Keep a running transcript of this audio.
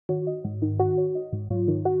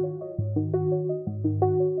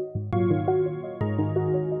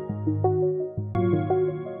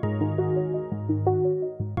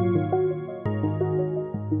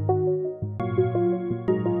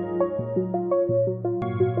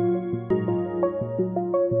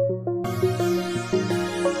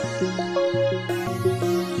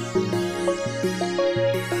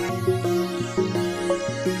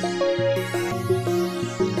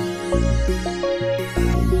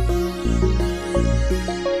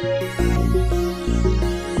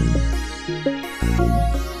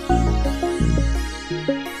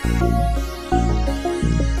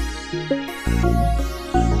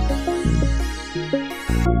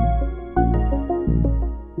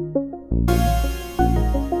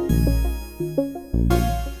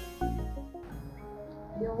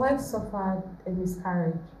just suffered a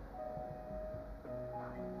miscarriage.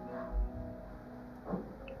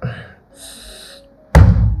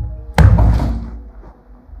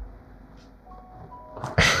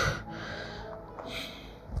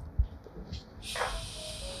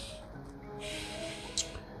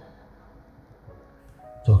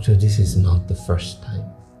 Doctor, this is not the first time.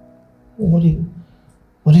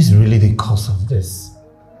 What is really the cause of this?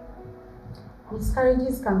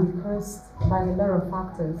 Miscarriages can be caused by a lot of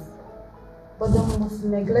factors, but the most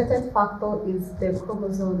neglected factor is the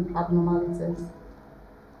chromosome abnormalities.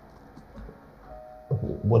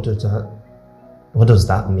 What does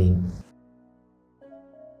that mean?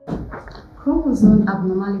 Chromosome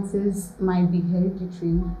abnormalities might be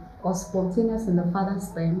hereditary or spontaneous in the father's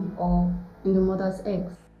sperm or in the mother's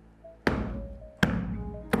eggs.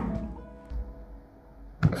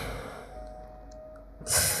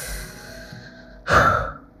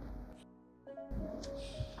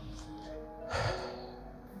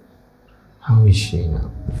 How is she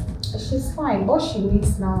now? She's fine. All she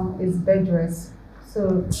needs now is bed rest,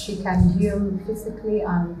 so she can heal physically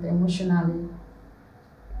and emotionally.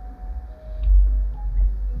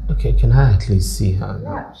 Okay, can I at least see her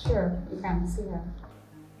now? Yeah, sure. You can see her.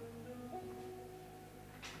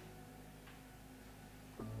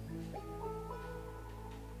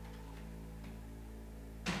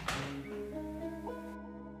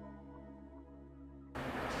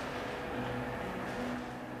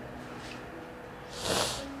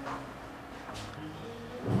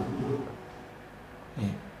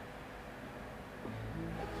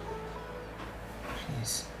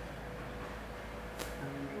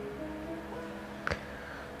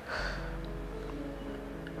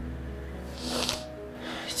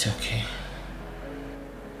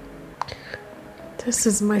 This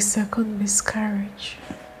is my second miscarriage.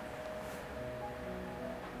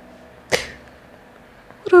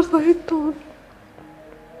 What have I done?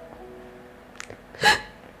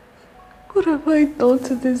 What have I done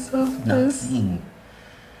to deserve this? Nothing.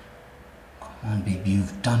 Come on, baby,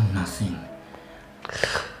 you've done nothing.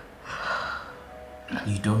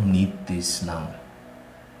 You don't need this now.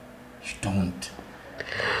 You don't.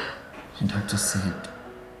 The doctor said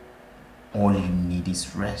all you need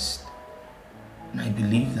is rest. And I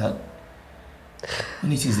believe that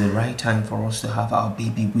when it is the right time for us to have our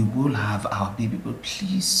baby, we will have our baby. But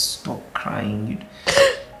please stop crying.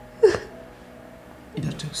 The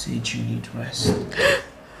doctor said you need rest.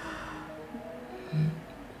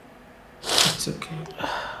 It's okay.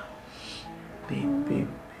 Babe,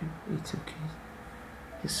 it's okay.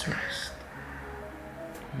 Just rest.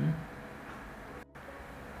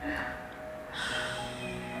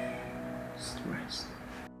 Just rest.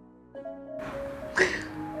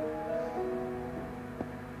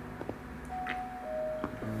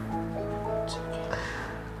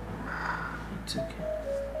 It's okay.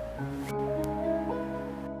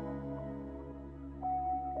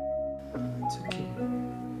 It's okay.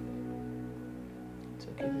 It's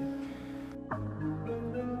okay, baby.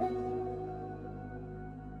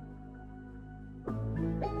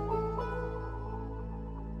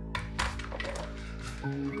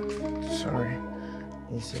 Sorry.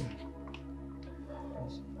 Easy.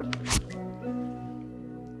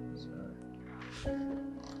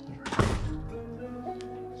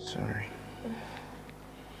 Sorry.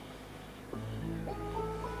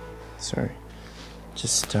 Sorry.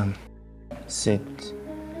 Just sit.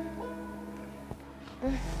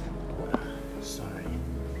 Sorry.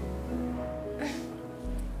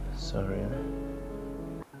 Sorry.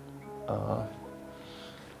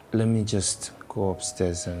 Let me just go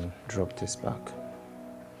upstairs and drop this back.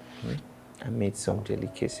 I made some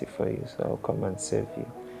delicacy for you, so I'll come and serve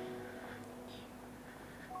you.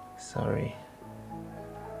 Sorry.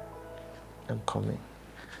 I'm coming.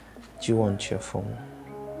 Do you want your phone?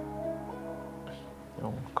 No,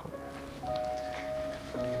 I'm coming.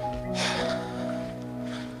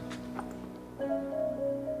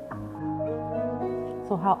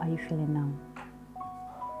 So how are you feeling now?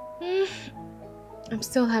 I'm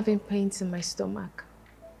still having pains in my stomach.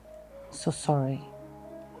 So sorry.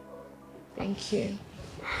 Thank you.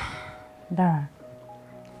 Dara,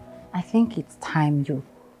 I think it's time you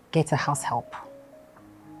get a house help.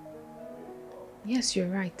 Yes, you're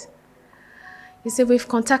right. You see, we've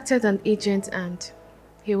contacted an agent and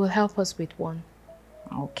he will help us with one.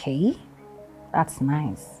 Okay, that's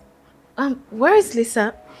nice. Where is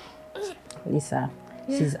Lisa? Lisa,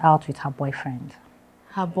 yeah. She's out with her boyfriend.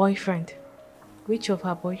 Her boyfriend? Which of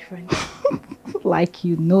her boyfriends? Like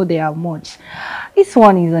you know they are much. This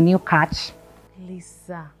one is a new catch.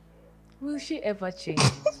 Lisa, Will she ever change?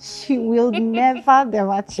 She will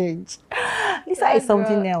never change. Lisa is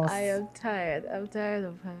something else. I am tired. I'm tired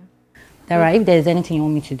of her. Dara, if there's anything you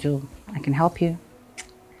want me to do, I can help you.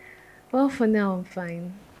 Well, for now, I'm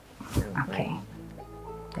fine. Okay.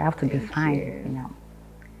 You have to be fine, you know.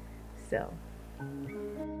 So.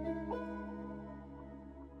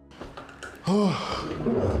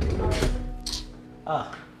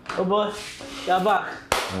 Oh boy, you're back.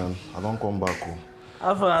 I don't come back.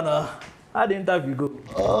 How far? How the interview go?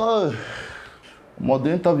 The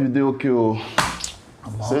interview they okay.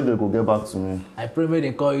 Say they go get back to me. I pray may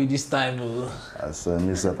they call you this time. I said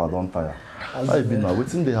myself I don't tire. How you been now?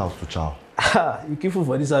 Waiting the house to chow. You keep food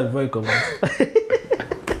for this house before you come out.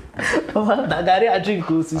 That guy I drink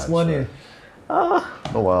this morning. No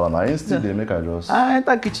while I still they make I just.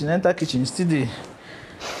 Enter kitchen, still there.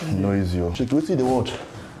 No easy. Check waiting the watch.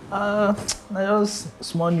 I just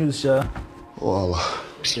small news, sure. Wow.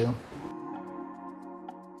 Okay.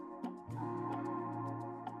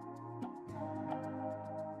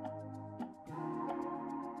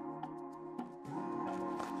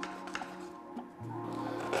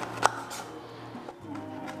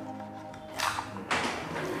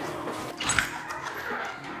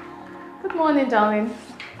 Good morning, darling.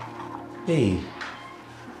 Hey.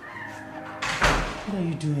 What are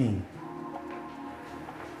you doing?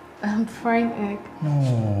 I'm frying egg.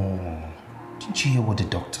 No. Didn't you hear what the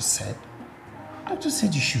doctor said? The doctor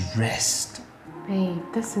said you should rest. Babe,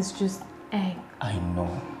 this is just egg. I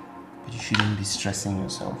know. But you shouldn't be stressing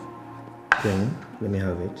yourself. Then, let me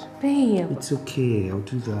have it. Babe. It's okay. I'll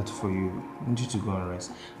do that for you. I want you to go and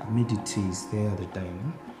rest. I made the tea. It's there at the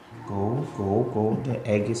dining. Go. The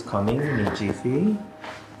egg is coming in a jiffy.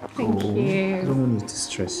 Thank you. I don't want you to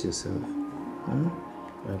stress yourself.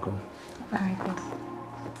 There you go. All right, thanks.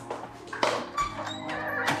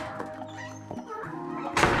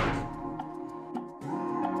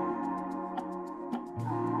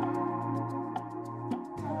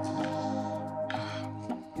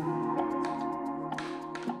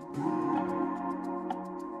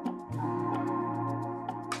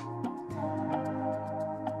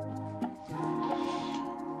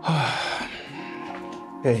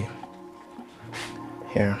 Hey.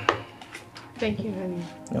 Here. Thank you, honey.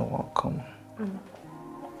 You're welcome.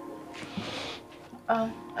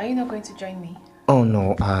 Are you not going to join me? Oh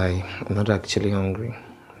no, I'm not actually hungry.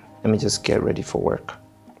 Let me just get ready for work.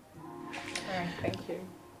 Alright, thank you.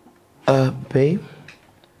 Babe,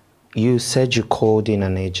 you said you called in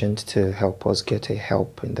an agent to help us get a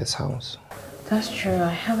help in this house. That's true.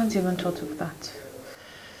 I haven't even thought of that.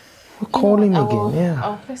 We'll call him again, yeah.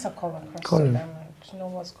 I'll place a call across Call to him. them and know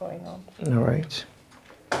what's going on. Alright.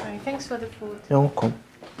 Alright, thanks for the food. You're welcome.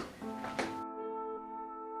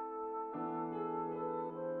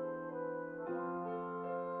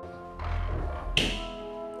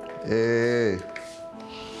 Hey.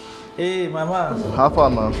 Hey, my man. How far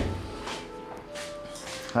now?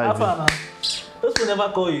 How far now? Those people never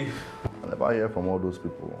call you. I never hear from all those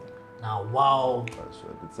people. Now, wow. I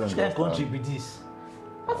swear, Which kind of country be this?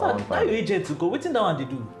 How far? Now your agent to go. What in that one they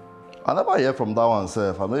do? I never hear from that one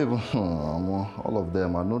self. I don't even all of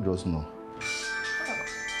them. I know just know.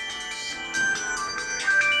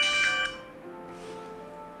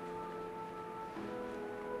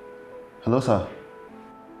 Hello, sir.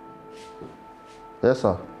 Yes,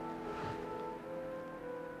 sir.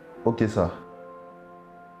 Okay, sir.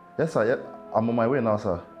 Yes, sir. Yeah. I'm on my way now,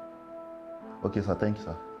 sir. Okay, sir. Thank you,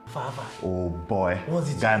 sir. Father. Oh boy.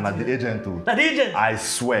 What's it? Guy, not the agent too. Not the agent? I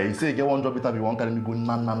swear. You say you get one job interview, one carry me go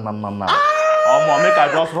na. Make I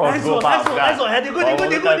just rush Nice go one, fast. nice one. They go.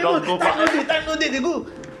 Time no day, they go.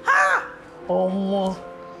 Ha!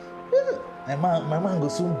 My man go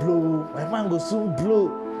soon blow.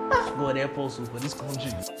 God help us for this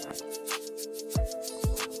country.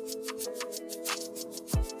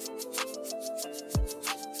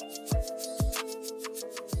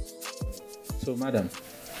 So, madam,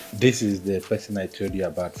 this is the person I told you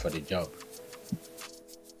about for the job.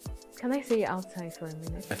 Can I see you outside for a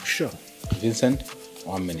minute? Sure. Vincent,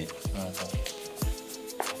 1 minute.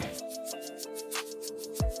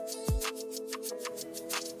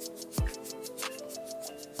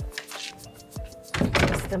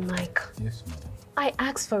 Mr. Mike. Yes, madam. I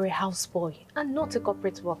asked for a houseboy and not a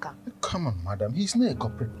corporate worker. Come on, madam. He's not a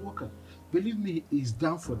corporate worker. Believe me, he's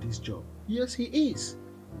down for this job. Yes, he is.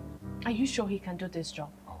 Are you sure he can do this job?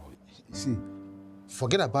 Oh, see,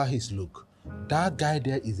 forget about his look. That guy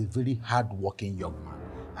there is a very hard-working young man.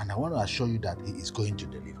 And I want to assure you that he is going to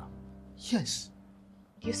deliver. Yes.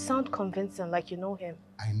 You sound convincing, like you know him.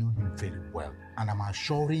 I know him very well. And I'm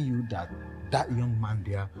assuring you that that young man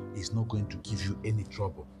there is not going to give you any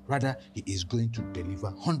trouble. Rather, he is going to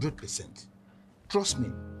deliver 100%. Trust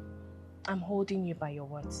me. I'm holding you by your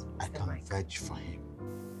words. I can vouch for him.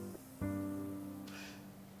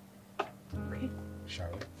 Okay.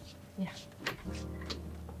 Shall we? Yeah.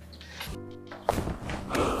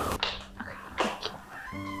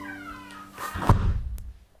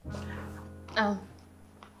 Oh,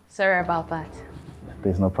 sorry about that.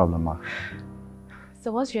 There's no problem, ma.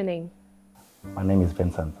 So what's your name? My name is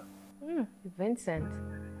Vincent. Vincent.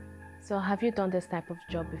 So have you done this type of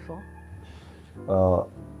job before?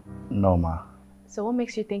 No, ma. So what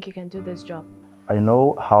makes you think you can do this job? I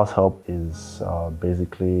know house help is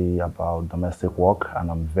basically about domestic work,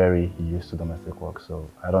 and I'm very used to domestic work, so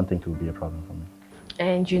I don't think it will be a problem for me.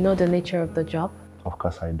 And you know the nature of the job? Of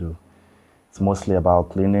course I do. It's mostly about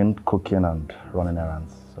cleaning, cooking, and running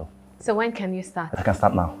errands. So when can you start? I can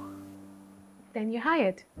start now. Then you're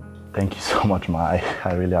hired. Thank you so much, ma.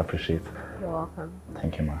 I really appreciate it. You're welcome.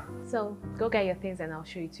 Thank you, ma. So go get your things and I'll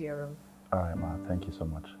show you to your room. All right, ma. Thank you so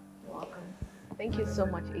much. You're welcome. Thank you so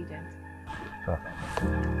much, agent. Sure.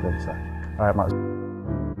 Thank you, sir. All right, ma.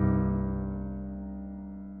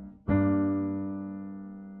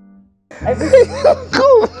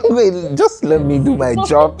 Wait, just let me do my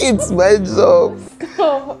job. It's my job.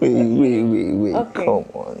 Wait. Okay. Come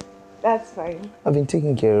on. That's fine. I've been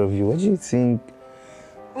taking care of you. What do you think?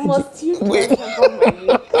 Must you wait about my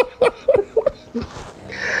week?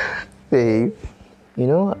 Babe, you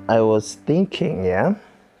know, I was thinking, yeah?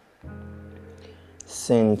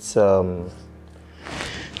 Since the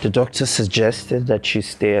doctor suggested that you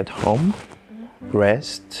stay at home,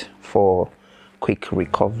 rest for quick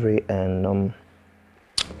recovery and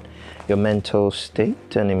your mental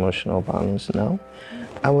state and emotional balance now.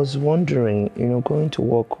 I was wondering, you know, going to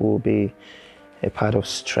work will be a part of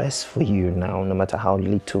stress for you now, no matter how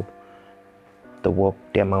little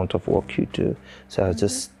the amount of work you do. So I was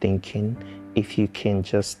just thinking if you can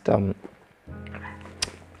just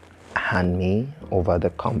hand me over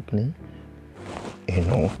the company, you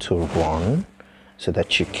know, to run so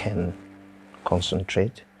that you can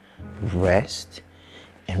concentrate, rest,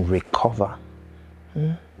 and recover.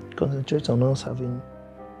 Concentrate on us having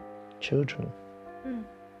children.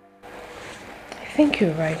 I think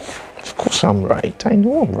you're right. Of course I'm right. I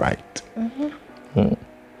know I'm right.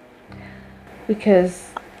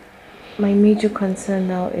 Because my major concern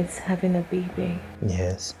now is having a baby.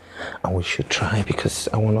 Yes, and we should try because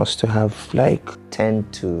I want us to have like 10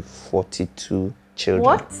 to 42 children.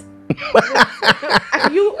 What?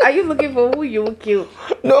 Are you looking for who you will kill?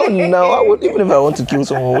 No, I won't. Even if I want to kill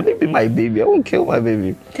someone, would it be my baby? I won't kill my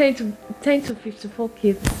baby. 10 to 54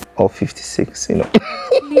 kids. Or 56, you know.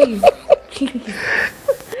 Please.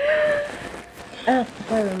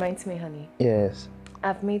 That reminds me, honey. Yes.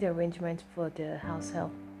 I've made arrangements for the house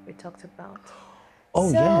help we talked about. Oh,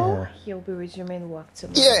 so, yeah. He'll be resuming work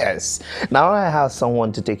tomorrow. Yes. Now I have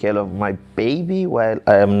someone to take care of my baby while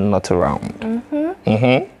I am not around.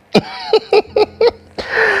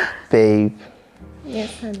 Babe.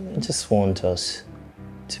 Yes, honey. I just want us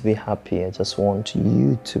to be happy. I just want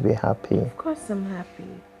you to be happy. Of course I'm happy.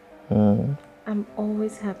 I'm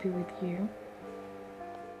always happy with you.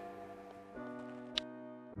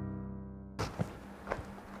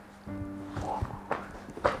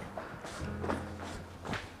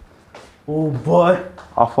 Oh boy.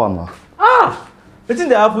 Have fun, ma. What did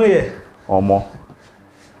they happen here? Omo,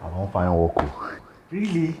 I don't find work.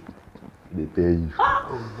 Really? They pay you.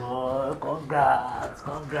 Oh boy, congrats.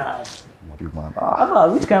 Big man.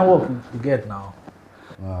 Which kind of work you get now?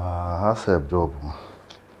 House help job.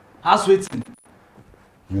 House waiting.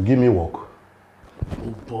 You give me work.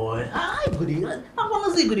 Oh boy. I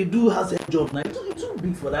wanna say you could do house help job now. It's too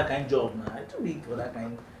big for that kind of job now. It's too big for that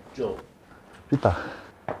kind of job. Peter,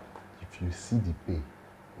 if you see the pay,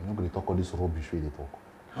 you're not going to talk all this rubbish where they talk.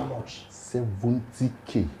 How much?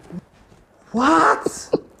 70K. What?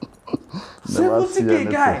 70K,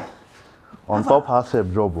 guy. On top house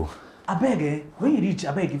help job. I beg, when you reach,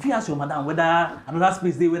 if you ask your madam whether another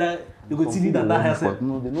space there, whether they go see that house help.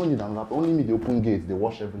 No, they don't need that. Only me, they open gates, they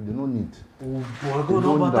wash everything. They don't need. Oh boy, go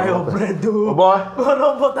don't butter your bread, though. Oh boy. Go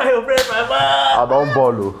don't butter your bread, my man. I don't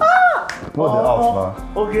ball. No, the house,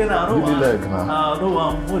 man. Okay, now, give me leg, man. No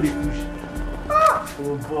one, hold the push.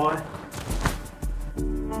 Oh boy.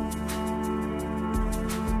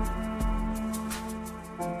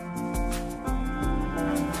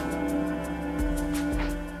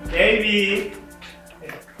 Baby!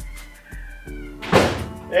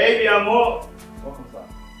 Baby, amor! Welcome, sir.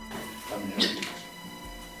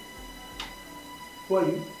 Who are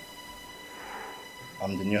you?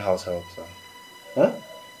 I'm the new house help, sir. Huh?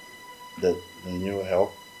 The new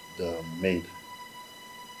help, the maid,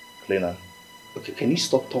 cleaner. Okay, can you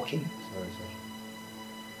stop talking? Sorry, sir.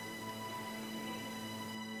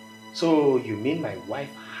 So you mean my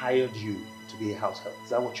wife hired you to be a house help? Is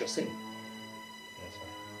that what you're saying?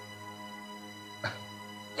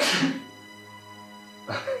 Yes,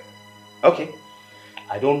 sir. Okay.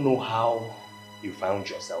 I don't know how you found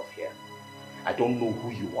yourself here. I don't know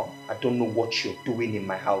who you are. I don't know what you're doing in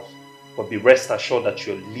my house. But be rest assured that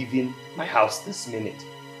you're leaving my house this minute.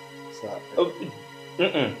 Sir. Oh,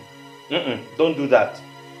 don't do that.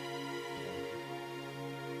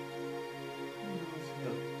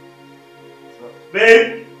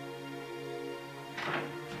 Babe!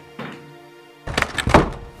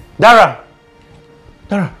 Dara!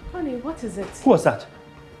 Dara! Honey, what is it? Who was that?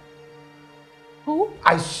 Who?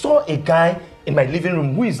 I saw a guy in my living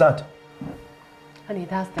room. Who is that? Honey,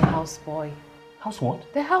 that's the house boy. House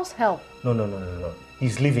what? The house help. No.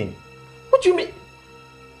 He's leaving. What do you mean?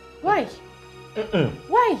 Why?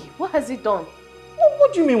 Why? What has he done?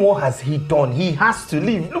 What do you mean, what has he done? He has to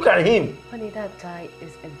leave. Look at him. Honey, that guy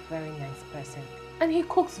is a very nice person. And he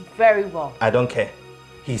cooks very well. I don't care.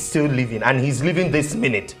 He's still leaving, and he's leaving this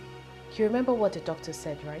minute. You remember what the doctor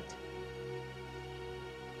said, right?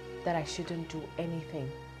 That I shouldn't do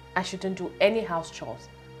anything. I shouldn't do any house chores.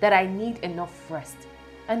 That I need enough rest.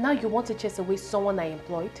 And now you want to chase away someone I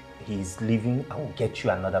employed? He's leaving. I will get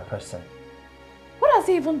you another person. What has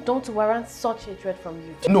he even done to warrant such hatred from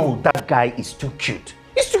you? No, that guy is too cute.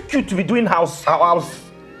 He's too cute to be doing house.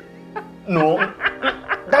 No.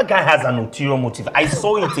 That guy has an ulterior motive. I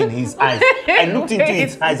saw it in his eyes. I looked into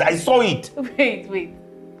his eyes. I saw it. Wait.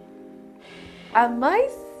 Am I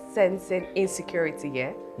sensing insecurity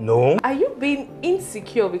here? No. Are you being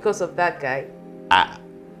insecure because of that guy?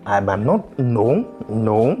 I'm not. No,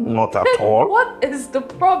 not at all. What is the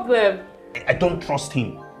problem? I don't trust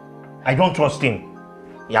him. I don't trust him.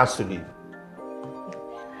 He has to leave.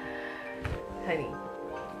 Honey.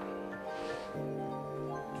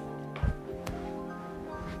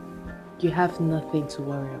 You have nothing to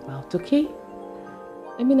worry about, okay?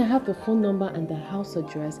 I mean, I have the phone number and the house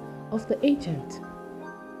address of the agent.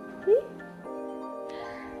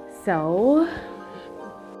 So,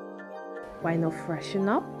 why not freshen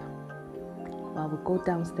up? While we go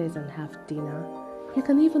downstairs and have dinner, you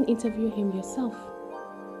can even interview him yourself.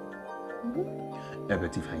 Yeah,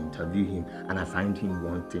 but if I interview him and I find him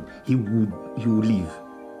wanting, he will leave.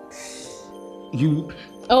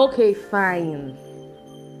 Okay, fine.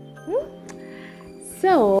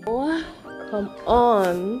 So, come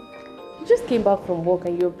on. You just came back from work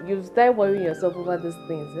and you started worrying yourself over these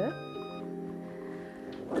things, eh?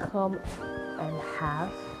 Come and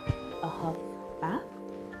have a hot bath.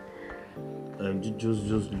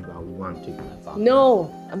 Just leave. I will go and take my bath. No,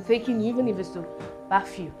 I'm taking you, even if it's to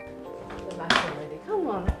bath you. The bath already. Come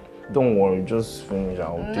on. Don't worry, just finish.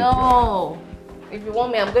 I'll take you. No. If you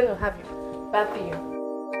want me, I'm going to have you bath you.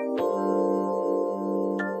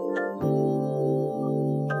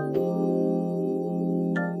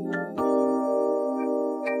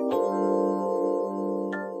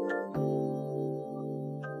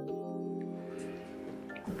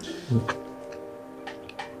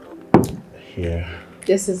 Here.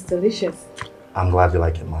 This is delicious. I'm glad you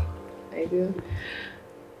like it, Ma. I do.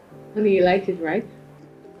 Honey, you like it, right?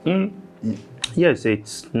 Yes,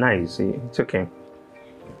 it's nice. It's okay.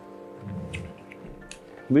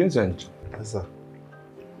 Vincent. Yes, sir.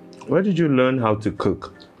 Where did you learn how to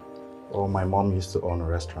cook? Oh, my mom used to own a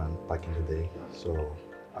restaurant back in the day, so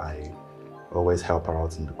I always help her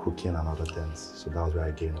out in the cooking and other things. So that was where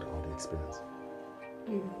I gained all the experience.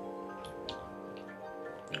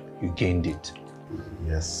 You gained it?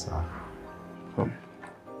 Yes, sir.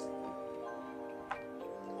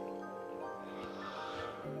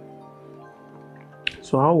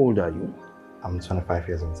 So how old are you? I'm 25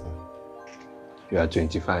 years old, sir. You are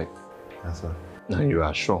 25. Yes, sir. And you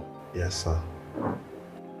are sure? Yes, sir.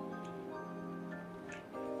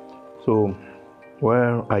 So,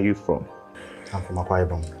 where are you from? I'm from Akwa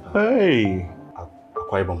Ibom. Hey!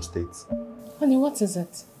 Akwa Ibom State. Honey, what is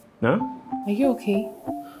it? Huh? Are you okay?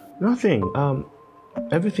 Nothing.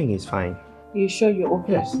 Everything is fine. Are you sure you're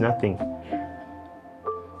okay? Yes, nothing.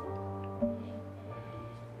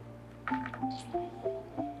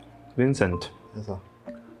 Vincent. Yes, sir.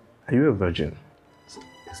 Are you a virgin?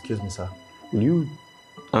 Excuse me, sir. Will you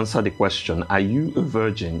answer the question? Are you a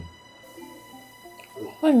virgin?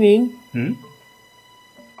 I mean? Hmm?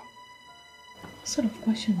 What sort of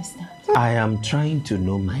question is that? I am trying to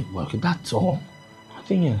know my work. That's all.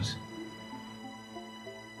 Nothing else.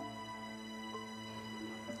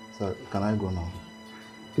 Sir, can I go now?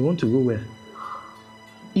 You want to go where?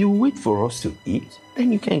 You wait for us to eat,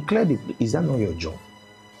 then you can clear the plate. Is that not your job?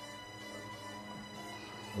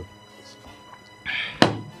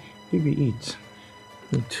 Baby, eat.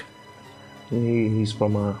 Eat. He's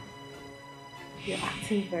from a... You're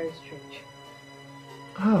acting very strange.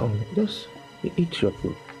 How? Just eat your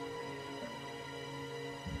food.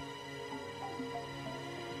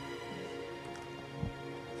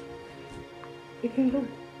 You can go.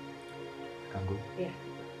 Can go? Yeah,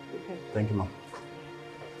 you can. Thank you, Mom.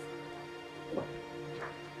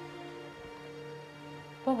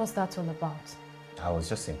 What was that all about? I was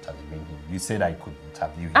just interviewing him. You said I could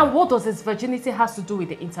interview him. And what does his virginity has to do with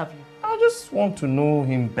the interview? I just want to know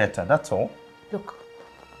him better, that's all. Look,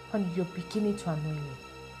 honey, you're beginning to annoy me.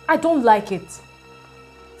 I don't like it.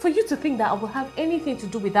 For you to think that I will have anything to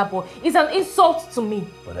do with that boy is an insult to me.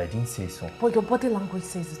 But I didn't say so. But your body language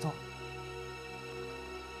says it all.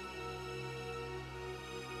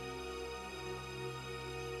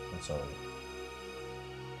 I'm sorry.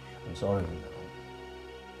 I'm sorry.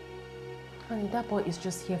 Honey, that boy is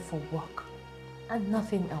just here for work and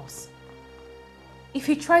nothing else. If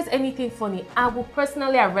he tries anything funny, I will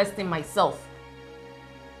personally arrest him myself.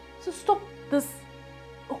 So stop this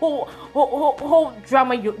whole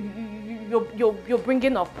drama you're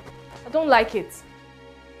bringing up. I don't like it.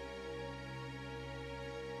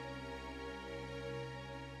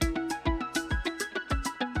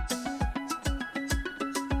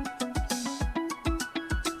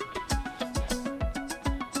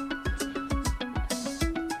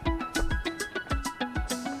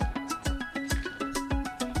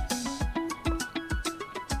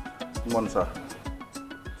 Come on, sir.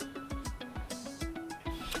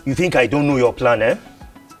 You think I don't know your plan, eh?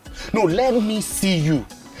 No, let me see you.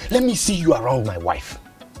 Let me see you around my wife.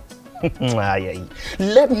 Let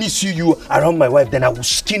me see you around my wife, then I will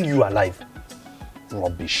skin you alive.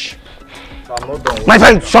 Rubbish. I'm not done. My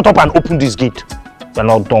friend, shut up and open this gate. You're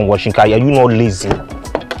not done washing car. Are you not lazy?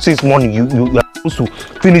 Since morning, you are supposed to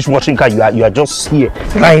finish washing car. You are just here,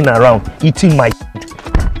 lying around, eating my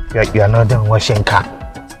You are not done washing car.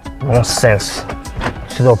 Nonsense.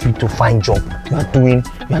 Instead of you to find job, you are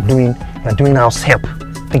doing house help.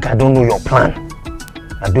 Think I don't know your plan.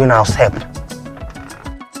 You are doing house help.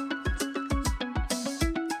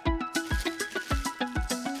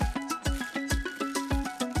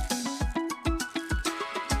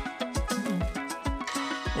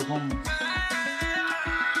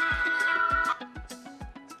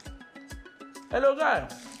 Hello, guy.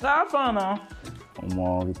 Have fun now.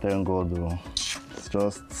 We thank God, though. It's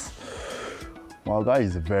just... My guy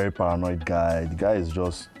is a very paranoid guy. The guy is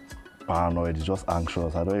just paranoid. He's just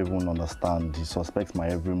anxious. I don't even understand. He suspects my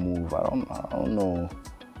every move. I don't know.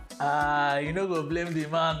 You no go blame the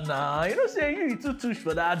man now. You know, say you too touch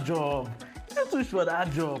for that job. You too touch for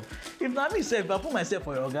that job. If not me, say, if I put myself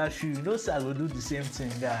for your guy's shoe, you know, say I will do the same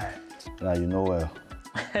thing, guy. Yeah, you know well.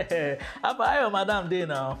 How about your madam day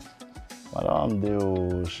now? Madam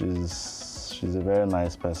Deo, she's a very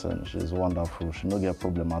nice person. She's wonderful. She don't get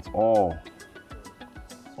problem at all.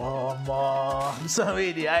 Oh, mom, so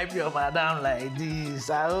way they hype your madam like this.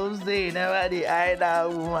 I hope they never they hide that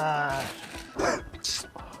woman.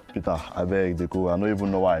 Peter, I beg, Deko. I don't even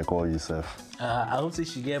know why I call you, Seth. I hope say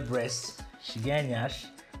she get breast, she get nyash,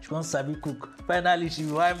 she won't sabi cook. Finally, she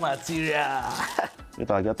will wipe material.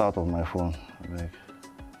 Peter, get out of my phone. I beg.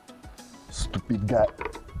 Stupid guy.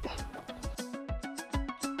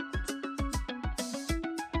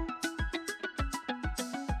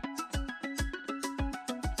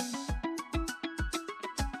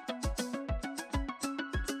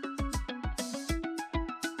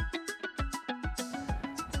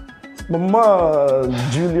 Mama,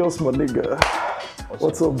 Julius, my nigga.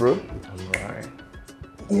 What's up, bro? I'm alright.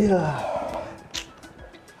 Yeah.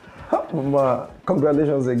 Mama,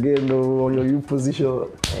 congratulations again on your new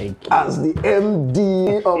position. Thank you. As the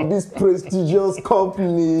MD of this prestigious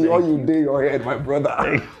company. All you day your head, my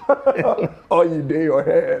brother. All you day your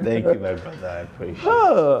head. Thank you, my brother. I appreciate it.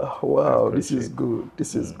 Ah, wow, this is good.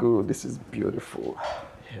 This is good. This is beautiful.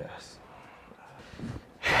 Yes.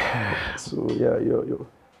 So, yeah, yo.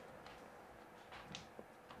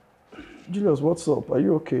 Julius, what's up? Are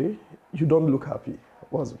you okay? You don't look happy.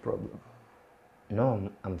 What's the problem? No,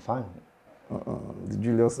 I'm fine.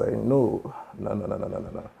 Julius saying, no.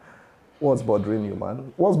 What's bothering you,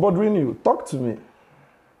 man? What's bothering you? Talk to me.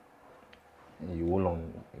 You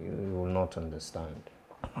will not understand.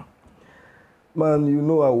 Man, you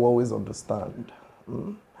know I will always understand.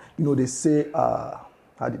 You know, they say,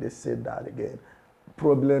 how did they say that again?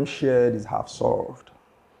 Problem shared is half solved.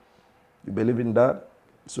 You believe in that?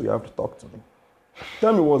 So you have to talk to me.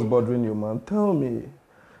 Tell me what's bothering you, man. Tell me.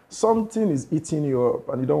 Something is eating you up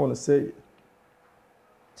and you don't want to say it.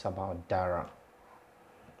 It's about Dara.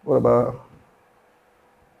 What about?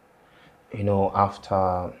 You know,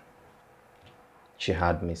 after she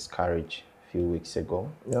had miscarriage a few weeks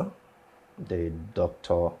ago, Yeah. the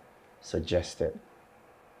doctor suggested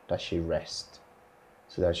that she rest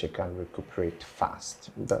so that she can recuperate fast.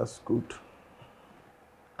 That's good.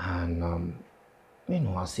 And, you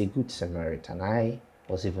know, as a good Samaritan, I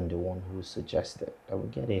was even the one who suggested that we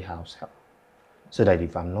get a house help so that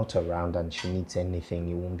if I'm not around and she needs anything,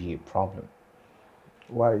 it won't be a problem.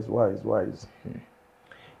 Wise, wise, wise.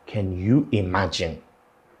 Can you imagine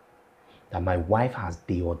that my wife has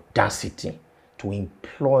the audacity to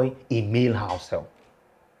employ a male house help?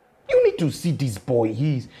 You need to see this boy.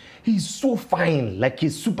 He's so fine, like a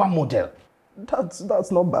supermodel.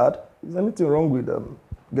 That's not bad. Is anything wrong with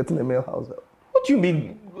getting a male house help? What do you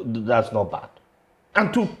mean that's not bad?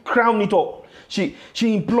 And to crown it up, she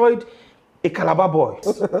employed a Calabar boy.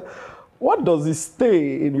 What does he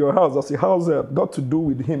stay in your house as a house help got to do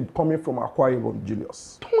with him coming from Akwa Ibom,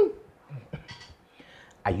 Julius?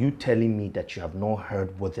 Are you telling me that you have not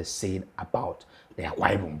heard what they said about the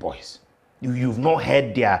Akwa Ibom boys? You've not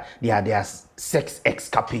heard their sex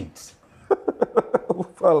escapades?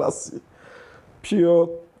 Fallacy. Pure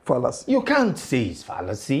fallacy. You can't say it's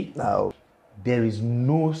fallacy. No. There is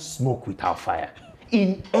no smoke without fire.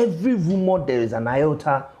 In every rumor, there is an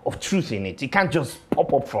iota of truth in it. It can't just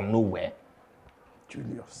pop up from nowhere.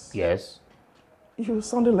 Julius. Yes? You're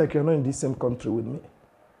sounding like you're not in the same country with me.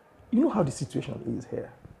 You know how the situation is here.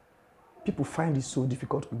 People find it so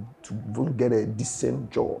difficult to even get a decent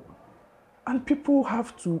job. And people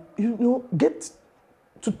have to, get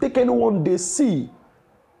to take anyone they see.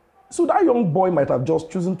 So that young boy might have just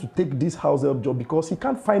chosen to take this house help job because he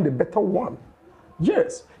can't find a better one.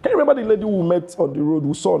 Yes. Can you remember the lady we met on the road,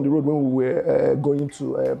 we saw on the road when we were going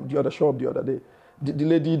to the other shop the other day? The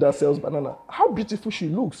lady that sells banana. How beautiful she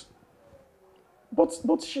looks.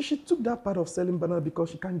 But she took that part of selling banana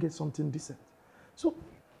because she can't get something decent. So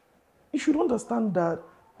you should understand that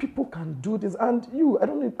people can do this. And I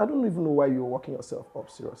don't even know why you're working yourself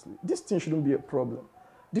up, seriously. This thing shouldn't be a problem.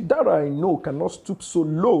 The Dara I know cannot stoop so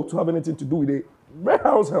low to have anything to do with a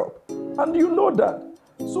warehouse help. And you know that.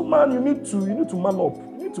 So man, you need to man up.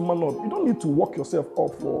 You need to man up. You don't need to work yourself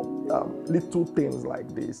up for little things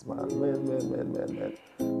like this, man. Man.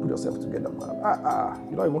 Put yourself together, man.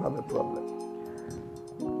 You don't even have a problem.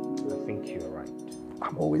 I think you're right.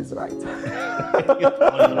 I'm always right.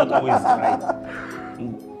 You're not always right.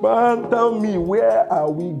 Man, tell me, where are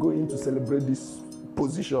we going to celebrate this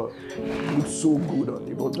position? It looks so good on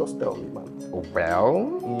you, but just tell me, man.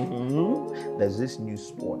 Well, there's this new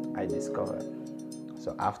sport I discovered.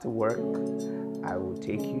 So after work, I will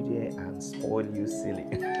take you there and spoil you silly.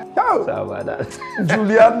 Oh. So how about that?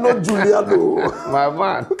 Giuliano. My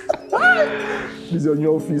man. This is on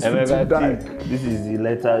your office. This is the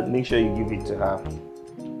letter. Make sure you give it to her.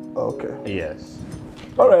 Okay. Yes.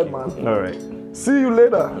 All right, man. All right. See you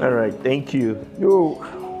later. All right. Thank you. Yo.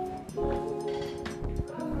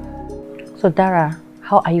 So Dara,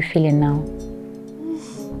 how are you feeling now?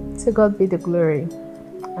 To God be the glory.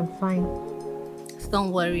 I'm fine.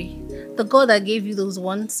 Don't worry. The God that gave you those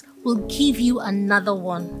ones will give you another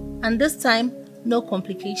one. And this time, no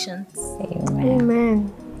complications. Amen.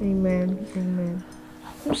 Amen.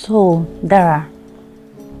 So, Dara,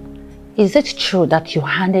 is it true that you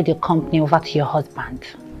handed your company over to your husband?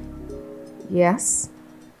 Yes.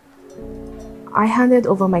 I handed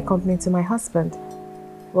over my company to my husband.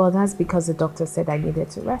 Well, that's because the doctor said I needed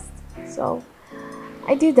to rest. So,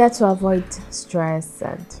 I did that to avoid stress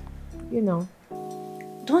and,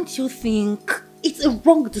 Don't you think it's a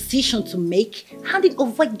wrong decision to make, handing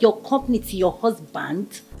over your company to your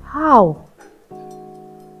husband? How?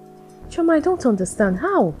 Choma, I don't understand.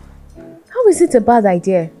 How? How is it a bad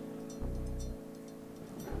idea?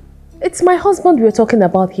 It's my husband we're talking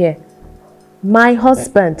about here. My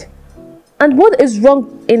husband. And what is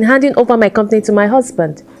wrong in handing over my company to my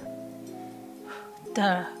husband?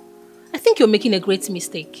 Dara, I think you're making a great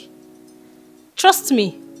mistake. Trust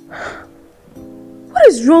me. What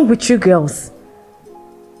is wrong with you girls?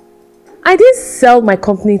 I didn't sell my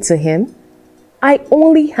company to him. I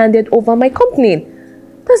only handed over my company.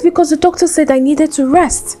 That's because the doctor said I needed to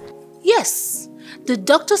rest. Yes, the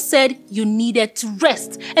doctor said you needed to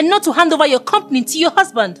rest and not to hand over your company to your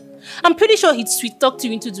husband. I'm pretty sure he'd sweet-talked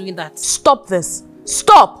you into doing that. Stop this.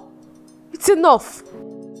 Stop! It's enough.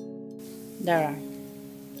 Dara,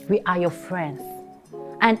 we are your friends.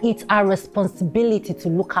 And it's our responsibility to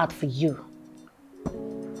look out for you.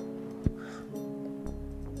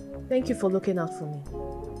 Thank you for looking out for me.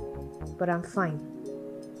 But I'm fine.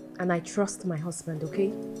 and I trust my husband,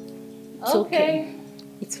 okay? It's okay.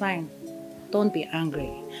 It's fine. Don't be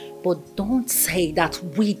angry. But don't say that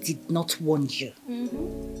we did not warn you.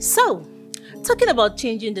 So, talking about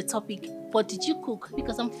changing the topic, what did you cook?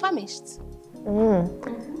 Because I'm famished.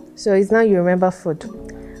 So it's now you remember food.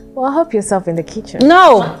 Well, help yourself in the kitchen.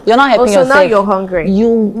 No, you're not helping yourself. So now you're hungry.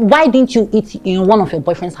 Why didn't you eat in one of your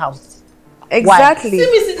boyfriend's house? Exactly.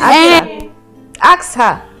 Ask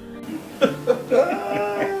her.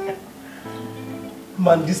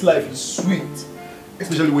 Man, this life is sweet,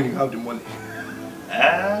 especially when you have the money.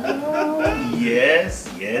 Yes,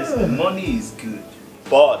 the money is good.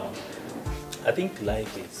 But I think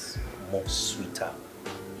life is more sweeter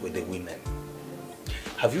with the women.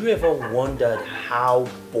 Have you ever wondered how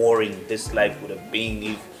boring this life would have been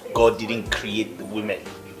if God didn't create the women?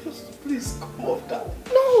 Please, come off that.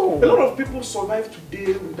 No! A lot of people survive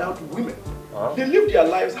today without women. Huh? They live their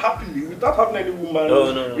lives happily without having any woman.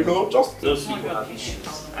 No. You know, just... Those people have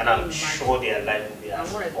issues. And I'm sure their life will be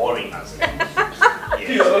as boring as them.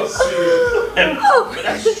 You're serious.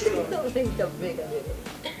 That's true. Don't think the big of it.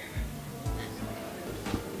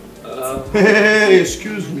 Hey,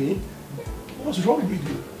 excuse me. What's wrong with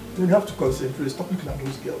you? You have to concentrate. Stop looking at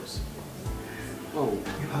those girls. Oh,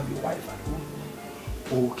 you have a wife at home.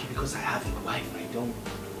 Okay, because I have a wife,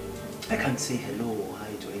 I can't say hello or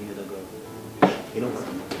hi to any other girl. You know what?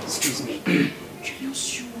 Excuse me.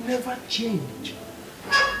 Julius, you never change.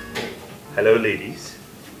 Hello, ladies.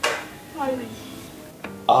 Hi.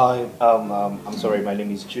 I'm sorry, my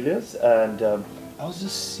name is Julius, and I was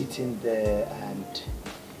just sitting there and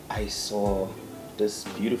I saw this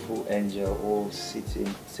beautiful angel all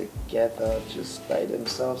sitting together just by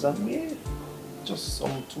themselves, and me, just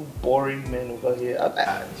some two boring men over here.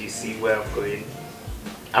 Do you see where I'm going?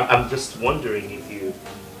 I'm just wondering if you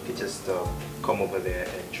could just come over there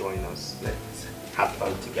and join us. Let's have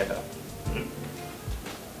fun together.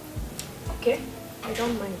 Okay, I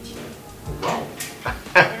don't mind. Wow.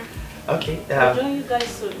 Okay. I'll join you guys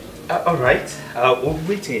soon. All right. We'll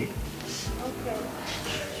be waiting. Okay.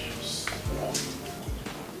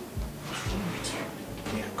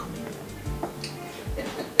 Yeah, come here.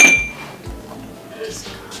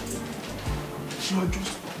 You're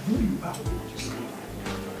just who you are.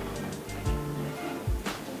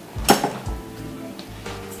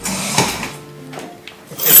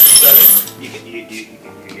 You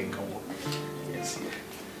can come up. Yes.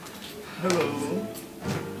 Hello.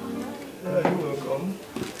 You're welcome.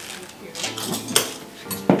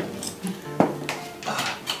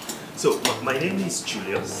 So, my name is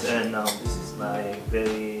Julius, and this is my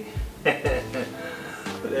very...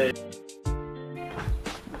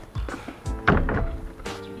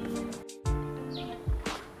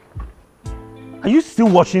 Are you still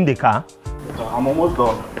washing the car? I'm almost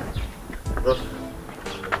done. Just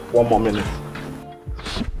 1 more minute.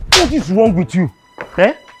 What is wrong with you?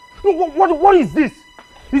 Eh? What is this?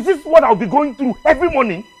 Is this what I'll be going through every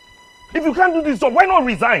morning? If you can't do this job, why not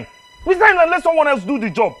resign? Resign and let someone else do the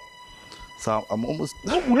job. Sam, I'm almost...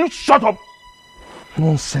 Will you shut up?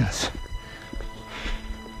 Nonsense.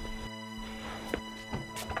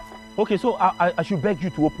 Okay, so I should beg you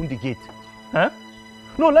to open the gate. Huh?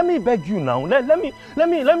 No, let me beg you now. Let me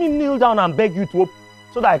kneel down and beg you to open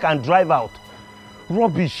so that I can drive out.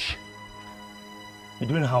 Rubbish. You're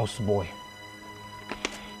doing house boy.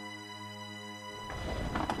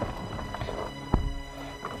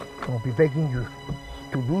 I'll be begging you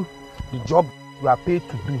to do the job you are paid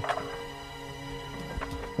to do.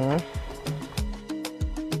 Hmm?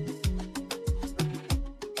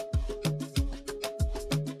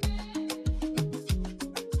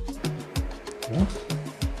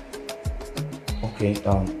 Okay,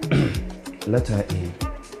 letter A.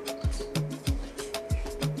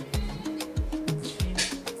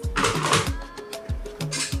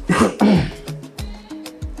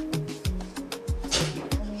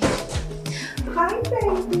 Hi,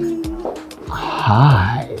 baby.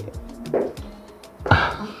 Hi.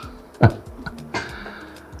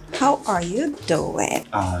 How are you doing?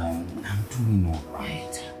 I'm doing all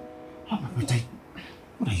right.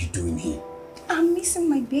 What are you doing here? I'm missing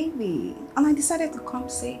my baby, and I decided to come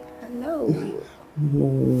say hello.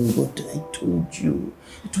 No, but I told you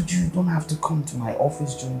you don't have to come to my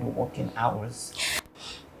office during the working hours.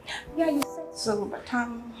 Yeah, you said so, but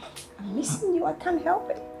I'm missing you. I can't help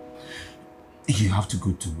it. You have to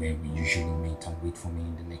go to where we usually meet and wait for me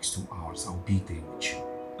in the next 2 hours. I'll be there with you.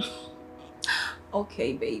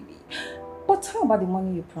 Okay, baby. But how about the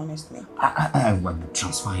money you promised me? I will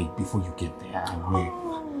transfer it before you get there. I will.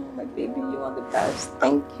 Oh, my baby, you are the best.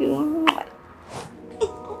 Thank you.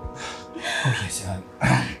 Oh, yes.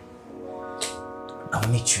 I I'll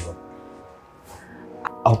meet you.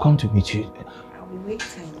 I'll come to meet you. I'll be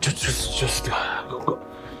waiting. Just go.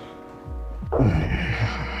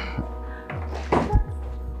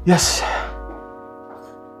 Yes.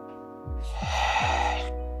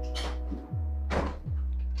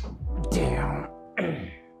 Damn.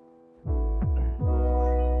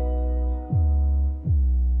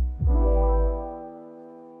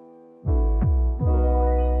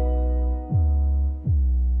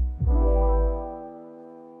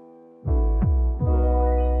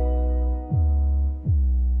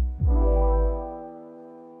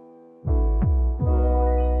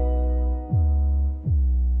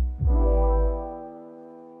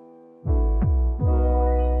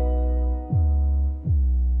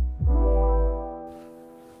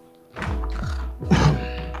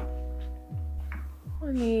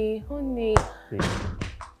 Honey.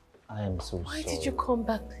 I am so Why sorry. did you come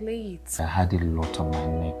back late? I had a lot on my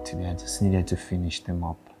neck today. I just needed to finish them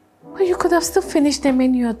up. But you could have still finished them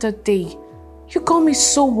any other day. You got me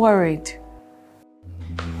so worried.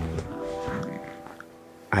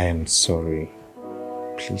 I am sorry.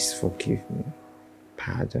 Please forgive me.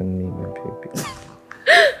 Pardon me, my baby.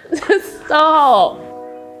 Stop!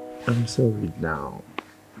 I'm sorry now.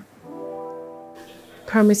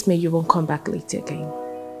 Promise me you won't come back late again.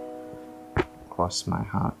 Cross my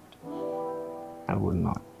heart. I will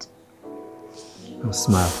not. Now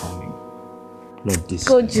smile for me. Not this.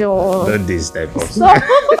 Good job. Not this type of. Stop!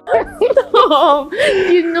 Stop!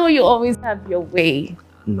 You know you always have your way.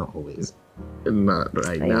 Not always. Not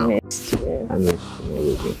right I now. missed you. I miss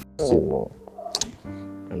you. So,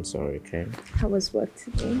 I'm sorry, okay? How was work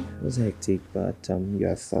today? It was hectic, but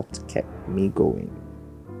your thought kept me going.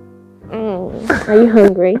 Are you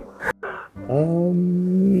hungry?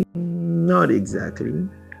 Not exactly.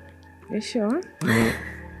 You sure?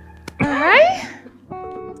 Alright.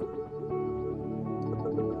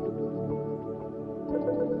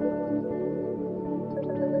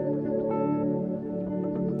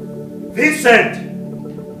 Vincent!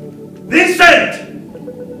 Vincent!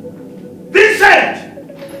 Vincent!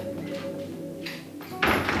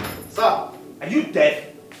 Sir! Are you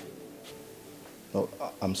dead? No,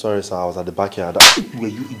 I'm sorry, sir. I was at the backyard. Were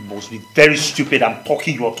you? It must be very stupid. I'm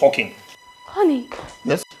talking, you're talking. Honey.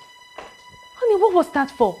 Yes? Honey, what was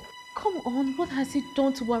that for? Come on, what has he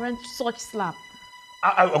done to warrant such slap?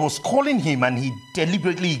 I was calling him and he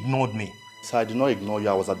deliberately ignored me. Sir, I did not ignore you.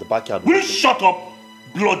 I was at the backyard. Will you shut up,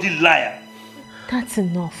 bloody liar? That's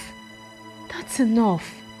enough. That's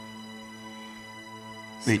enough.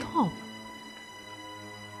 Wait. Stop.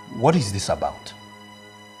 What is this about?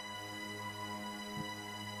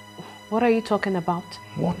 What are you talking about?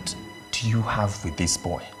 What do you have with this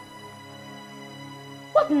boy?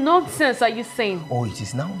 What nonsense are you saying? Oh, it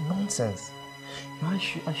is now nonsense. No, I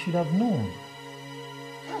should have known.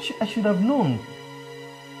 I should have known.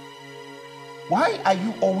 Why are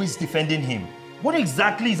you always defending him? What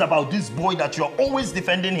exactly is about this boy that you're always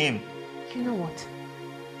defending him? You know what?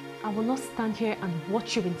 I will not stand here and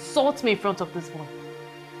watch you insult me in front of this boy.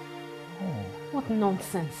 Oh. What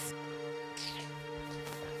nonsense.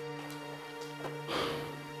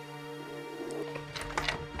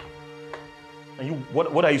 And you,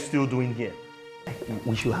 what are you still doing here?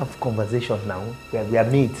 We should have conversations now. We are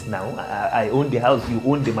mates now. I own the house, you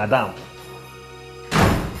own the madam.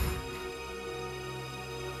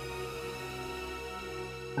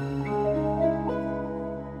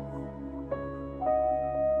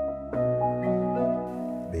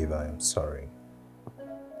 Babe, I am sorry.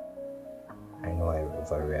 I know I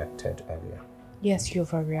overreacted earlier. Yes, you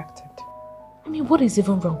overreacted. I mean, what is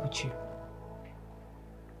even wrong with you?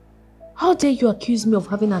 How dare you accuse me of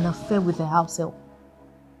having an affair with the house help?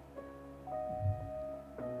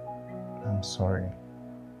 I'm sorry.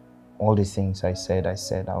 All the things I said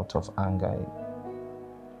out of anger.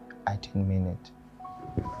 I didn't mean it.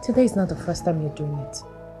 Today is not the first time you're doing it.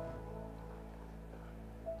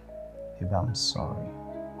 Babe, I'm sorry.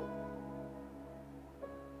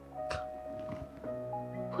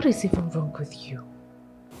 What is even wrong with you?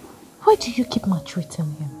 Why do you keep maltreating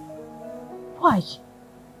him? Why?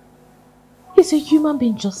 He's a human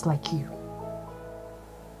being just like you.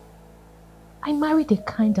 I married a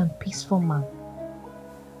kind and peaceful man,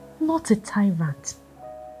 not a tyrant.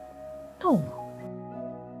 No.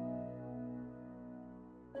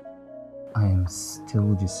 I am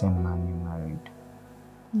still the same man you married.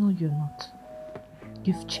 No, you're not.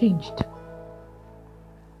 You've changed.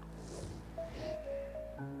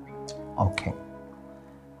 Okay.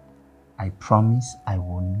 I promise I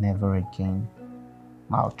will never again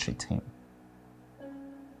maltreat him.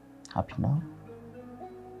 Happy now?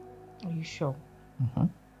 Are you sure? Mm-hmm.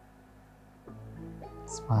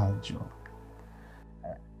 Smile, Joe.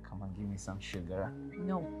 Come and give me some sugar.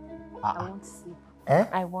 No, I want to sleep. Eh?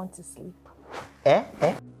 I want to sleep. Eh?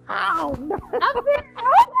 Ow!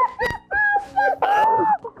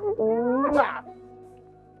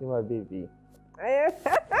 You're my baby.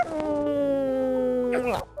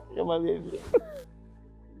 You're my baby.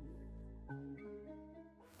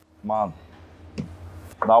 Man,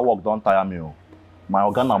 that work don't tire me. My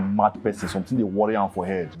organ a mad person, something they worry on for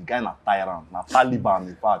head. The guy na tyrant, na Taliban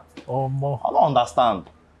in fact. Oh, more. I don't understand.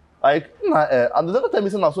 Like, and they never tell me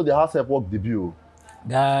saying so the house help work debut.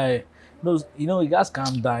 Guy, you guys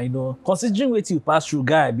calm down, Considering what you pass through,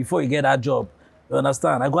 guy, before you get that job, you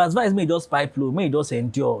understand? I go advise me just pipe flow, me just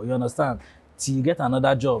endure, you understand? Till you get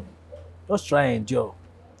another job. Just try and endure.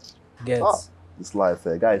 Get. This life,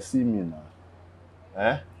 guys, see me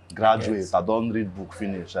now. Graduate, yes. I don't read book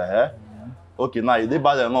finish. Okay, now they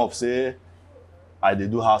bad enough, say I they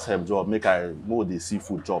do house help job, make I know the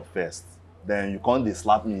seafood job first. Then you can't they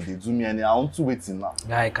slap me, they do me any. I want to wait now.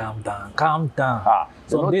 Guy, calm down, calm down.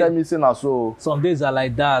 Don't tell me say na so. Some days are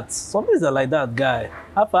like that. Some days are like that, guy.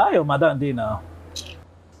 How your madam day now?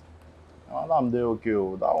 Madam dey okay.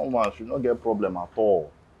 That woman should not get problem at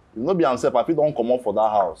all. You no be herself, I fit don't come up for that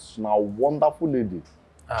house. She's a wonderful lady.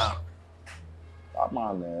 That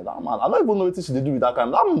man, I don't even know what she dey do with that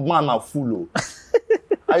kind. That man a fool.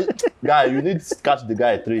 Guy, you need to catch the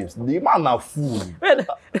guy trips. The man a fool.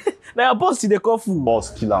 Now your boss they call fool.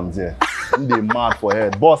 Boss kill him there. They mad for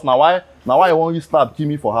head. Boss, now why you want you start kill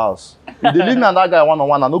me for house? If they leave me and that guy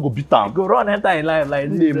one-on-one, I no go beat him. Go run enter in life like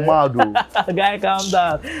this. They mad though. Guy, calm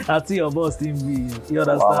down. I see your boss team be. You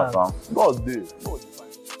understand? God dey.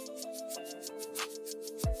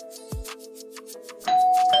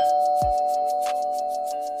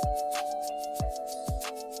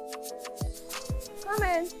 Come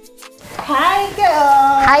in. Hi, girl.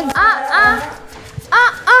 Hi.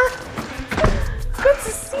 Good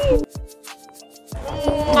to see you.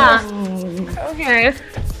 Okay.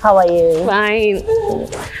 How are you? Fine.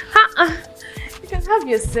 You can have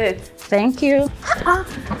your seat. Thank you.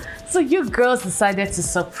 So you girls decided to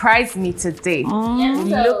surprise me today.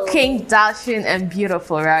 Looking dashing and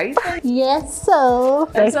beautiful, right? Yes, so.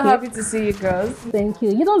 I'm so happy to see you girls. Thank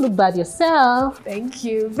you. You don't look bad yourself. Thank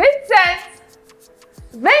you. Vincent!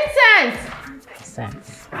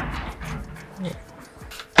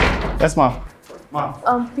 Yes, ma'am.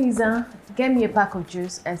 Please, get me a pack of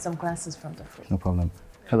juice and some glasses from the fridge. No problem.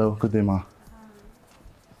 Hello, good day, ma.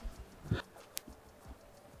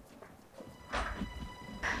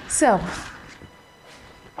 So,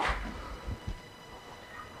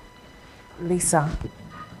 Lisa.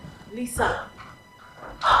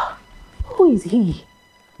 Who is he?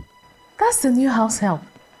 That's the new house help.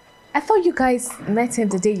 I thought you guys met him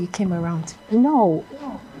the day you came around. No.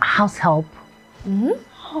 House help.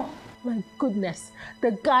 Oh my goodness.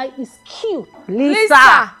 The guy is cute.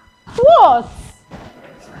 Lisa! What?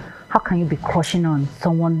 How can you be crushing on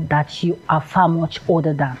someone that you are far much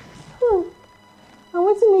older than? And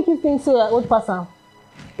what to make you think so, old person?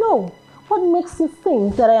 No. What makes you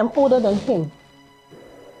think that I am older than him?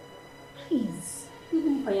 Please.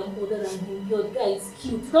 Even if I am older than him, your guy is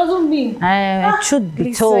cute. Doesn't mean. Should be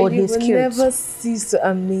Lisa, told he's cute. You will never cease to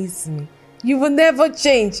amaze me. You will never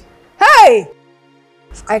change. Hey!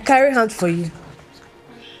 I carry hand for you.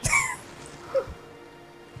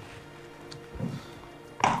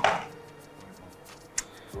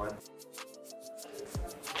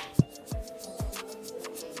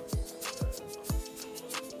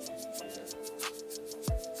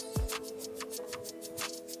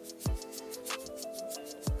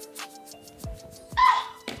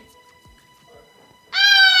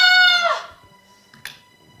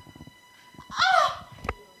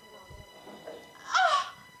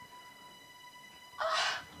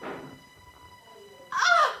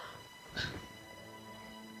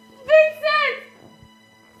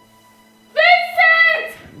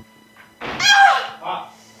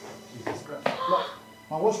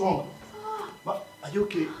 What's wrong? Are you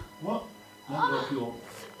okay? What? Let me help you up.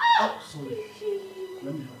 Oh, sorry.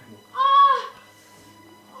 Let me help you up.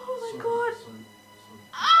 Oh my God. Sorry.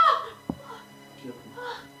 Careful.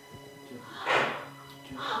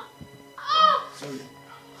 Sorry.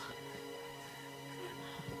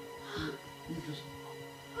 You just...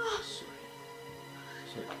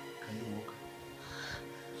 Sorry. Can you walk?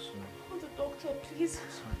 Sorry. Oh, the doctor, please.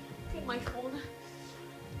 Sorry. Take my phone.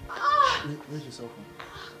 Where's your cell phone?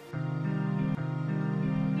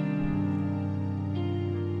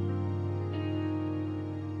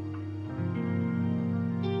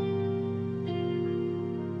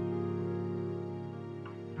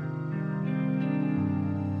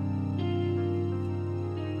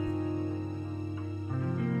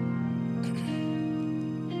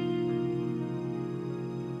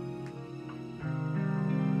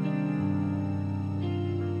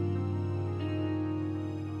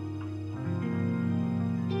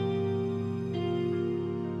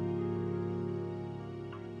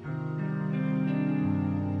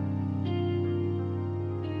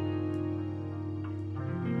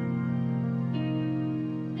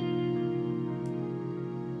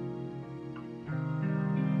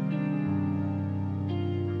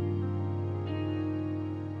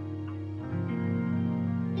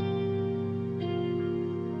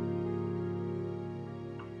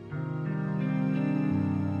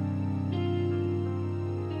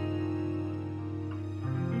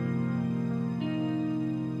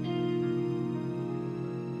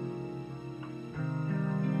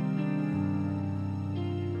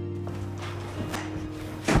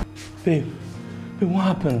 Babe, what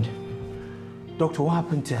happened? Doctor, what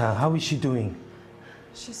happened to her? How is she doing?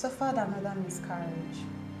 She suffered another miscarriage.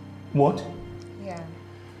 What? Yeah.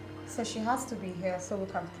 So she has to be here so we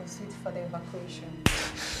can proceed for the evacuation.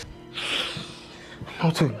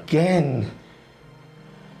 Not again.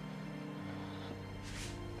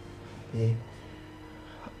 Babe.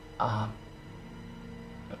 I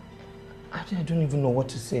don't even know what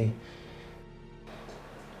to say.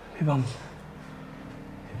 Babe,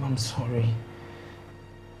 I'm sorry.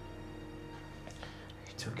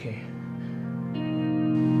 It's okay.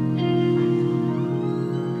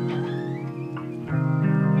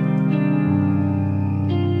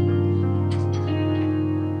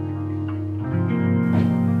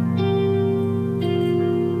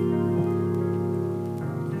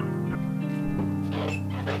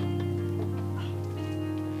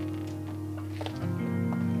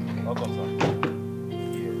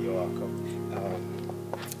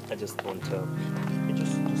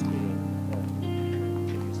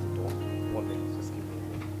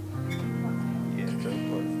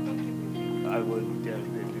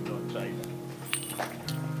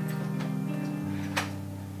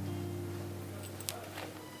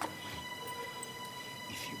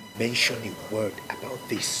 Mention a word about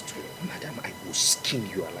this to Madam, I will skin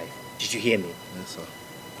you alive. Did you hear me? Yes, sir.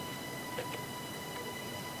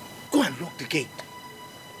 Go and lock the gate.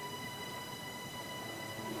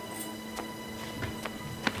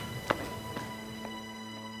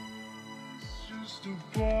 It's just a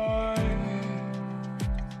boy.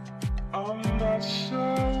 I'm not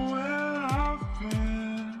sure where I've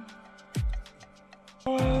been.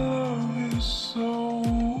 My love is so.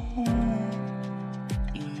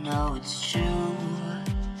 No, it's true.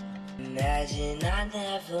 Imagine I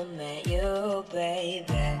never met you,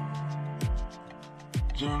 baby.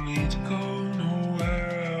 Don't need to go nowhere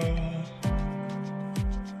else.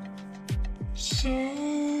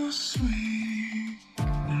 So sweet,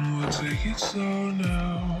 and we'll take it slow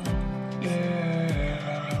now.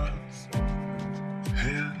 Yeah.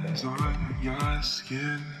 Hands on your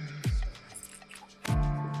skin.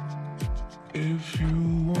 If you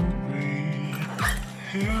want me.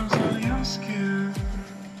 Hands on your skin,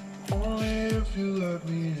 only if you let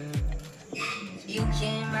me in. You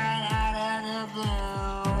came right out of the blue,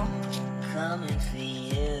 coming for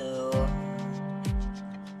you.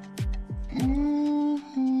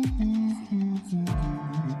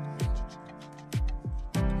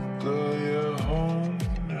 Girl, you're home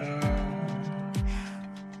now.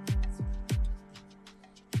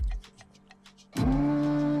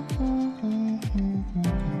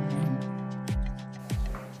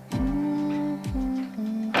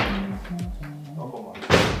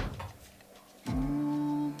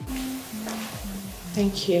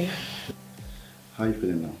 Thank you. How are you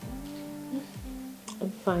feeling now? I'm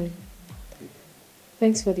fine.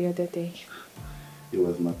 Thanks for the other day. It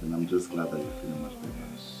was nothing. I'm just glad that you're feeling much better.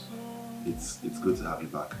 It's good to have you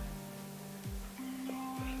back.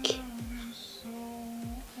 Thank you.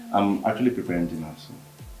 I'm actually preparing dinner, so.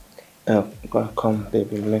 Come,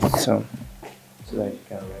 baby, let's so that you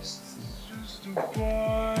can rest.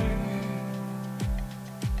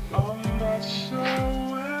 I'm not sure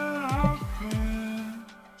where I've been.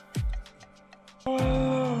 My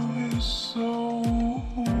love is so.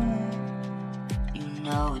 You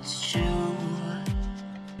know it's true.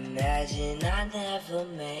 Imagine I never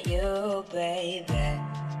met you, baby.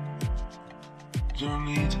 Don't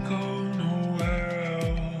need to go nowhere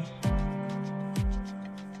else.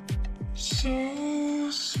 So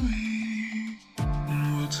sweet,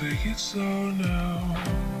 and we'll take it slow now.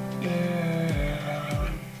 Yeah.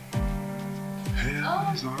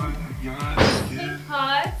 Hands on your skin.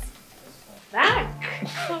 Hot. Back.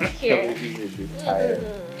 Come here. Tired.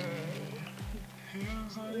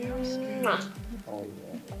 Oh,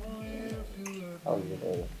 Oh,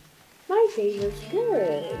 yeah. my day was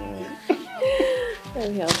good. Let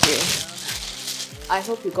me help you. I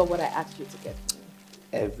hope you got what I asked you to get for me.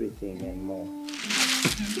 Everything and more.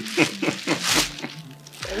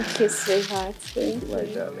 Thank you, sweetheart. Thank you. My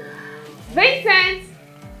darling. Vincent!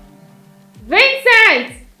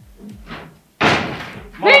 Vincent!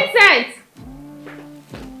 Vincent!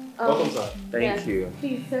 Welcome, sir. Thank you.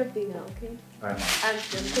 Please serve dinner, okay? Right. And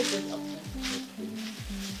then take this up.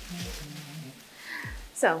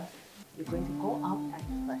 So, you're going to go out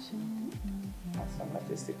and freshen. As Her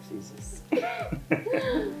Majesty pleases.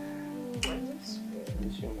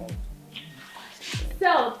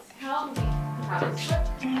 So, tell me, how does it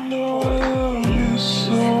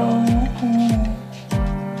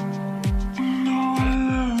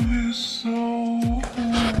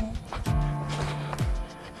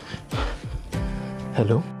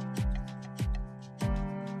Hello?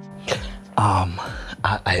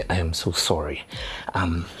 I'm so sorry.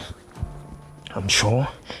 I'm sure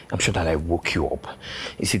that I woke you up.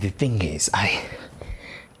 You see, the thing is,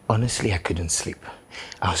 honestly, I couldn't sleep.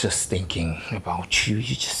 I was just thinking about you.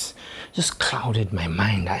 You just clouded my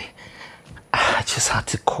mind. I just had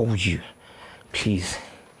to call you. Please,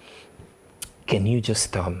 can you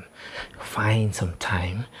just find some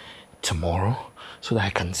time tomorrow so that I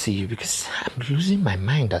can see you? Because I'm losing my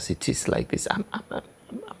mind as it is like this. I'm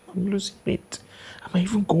losing it. I might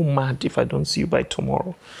even go mad if I don't see you by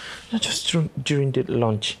tomorrow. Not just during the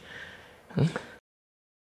lunch. Hmm?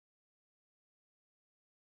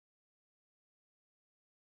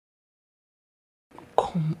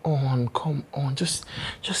 Come on. Just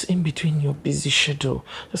in between your busy schedule.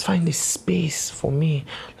 Just find a space for me.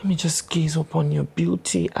 Let me just gaze upon your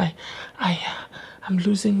beauty. I'm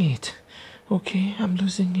losing it. Okay? I'm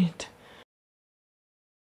losing it.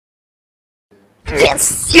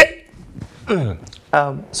 Yes! Yeah.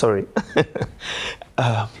 Sorry.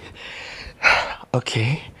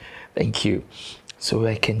 Okay. Thank you. So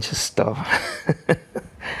I can just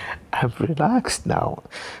I'm relaxed now.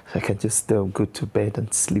 So I can just go to bed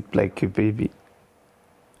and sleep like a baby.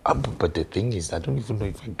 But the thing is, I don't even know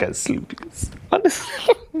if I can sleep because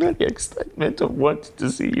honestly, not the excitement of wanting to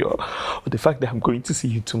see you or the fact that I'm going to see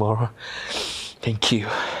you tomorrow. Thank you.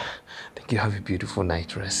 Thank you. Have a beautiful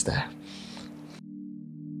night rest there.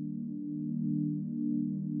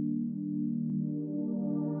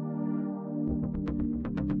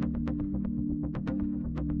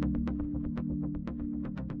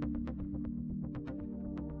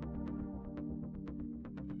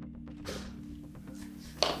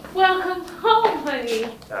 Welcome home, honey.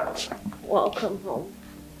 Welcome home.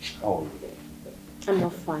 Oh, I'm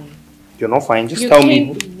not fine. you're not fine. Just tell me.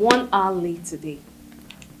 You came 1 hour late today.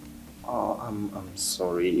 Oh, I'm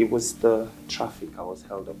sorry. It was the traffic. I was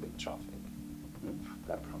held up with traffic.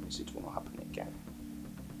 But I promise it will not happen again.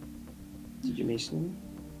 Did you miss me?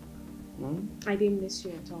 I didn't miss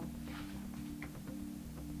you at all.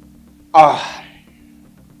 Ah,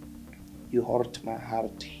 you hurt my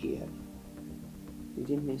heart here. You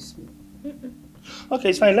didn't miss me. Okay,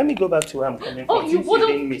 it's fine. Let me go back to where I'm coming from. Oh, you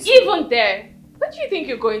wouldn't even dare. What do you think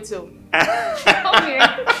you're going to? Come here.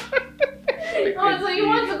 Oh, so you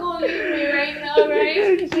want to go leave me right now,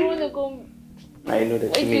 right? You want to go... I know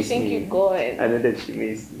that Where you do you miss think me. you're going? I know that you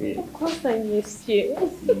miss me. Of course I missed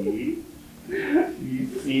you. See? You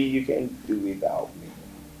see, you can't do without me.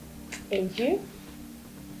 And you?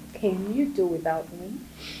 Can you do without me?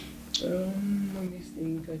 Let me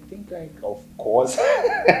think. I think of course,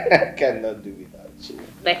 I cannot do without you.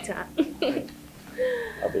 Better.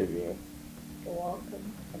 Oh, baby. You're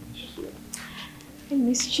welcome. I miss you. I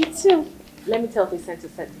missed you too. Let me tell Vincent to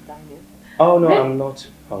set it down here. Oh, no, I'm not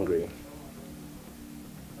hungry.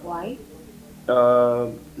 Why?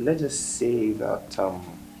 Let's just say that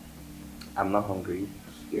I'm not hungry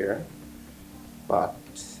here, but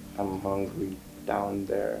I'm hungry down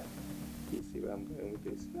there. You see where I'm going with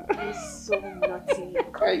this? You're so naughty.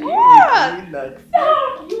 Are you What? nuts?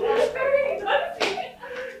 No, you are very naughty.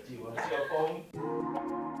 Do you want your phone?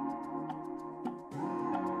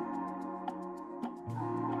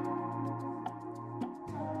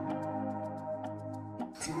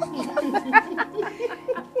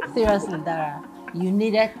 Seriously, Dara, you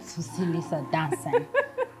needed to see Lisa dancing.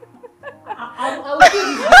 Oh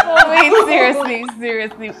wait,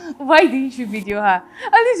 seriously. Why didn't you video her?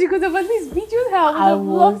 At least you could have at least videoed her. I would have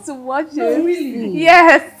loved to watch it. No, really?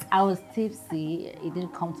 Yes. I was tipsy. It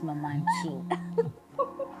didn't come to my mind too.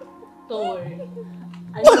 Don't worry.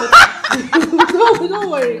 I know. Don't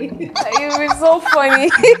worry. You've been so funny.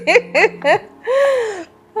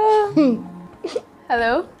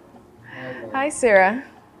 Hello? Hi, Sarah.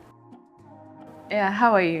 Yeah,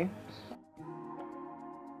 how are you?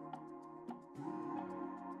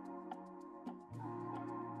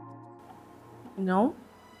 No?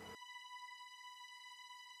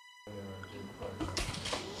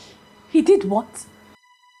 He did what?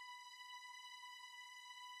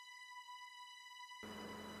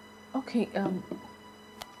 Okay,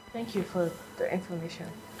 thank you for the information.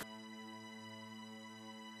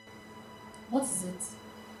 What is it?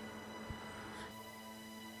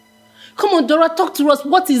 Come on, Dora, talk to us.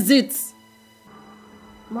 What is it?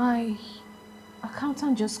 My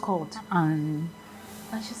accountant just called and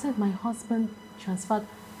she said my husband transferred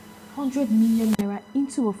 100 million naira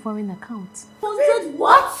into a foreign account. 100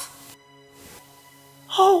 what?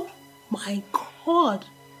 Oh my God.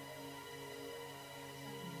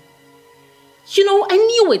 You know, I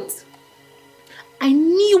knew it. I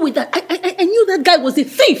knew it. I knew that guy was a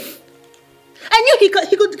thief. I knew he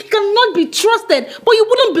cannot be trusted, but you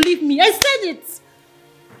wouldn't believe me. I said it.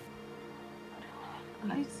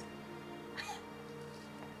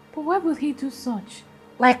 But why would he do such?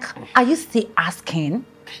 Like, are you still asking?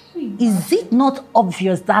 Is it not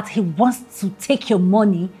obvious that he wants to take your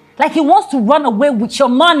money? Like he wants to run away with your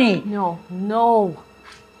money? No, no.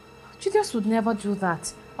 Julius would never do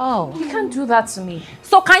that. Oh. He can't do that to me.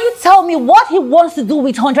 So can you tell me what he wants to do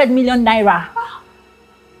with 100 million naira?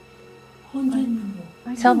 100 million?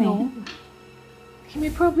 Tell me. He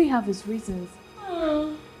may probably have his reasons.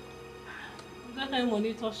 That kind of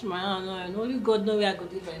money touched my hand, and only God knows where I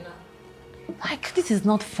could live right now. Like, this is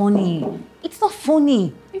not funny. It's not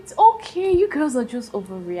funny. It's okay. You girls are just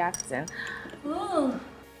overreacting.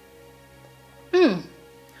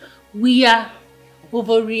 We are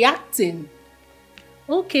overreacting.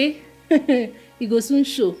 Okay. You go soon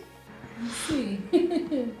show. See.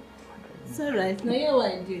 It's alright. Now you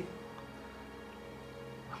what I do.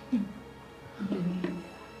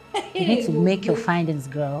 You need to make your findings,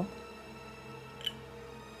 girl.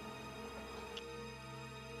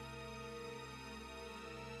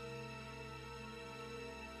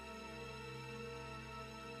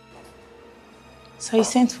 So you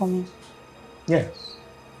sent for me? Yes.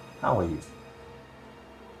 How are you?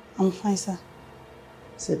 I'm fine, sir.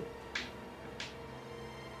 Sit.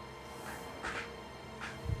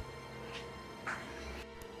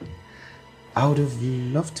 I would have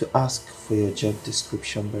loved to ask for your job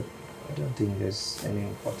description, but I don't think there's any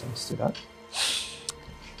importance to that.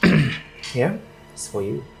 Here, it's for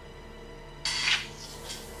you.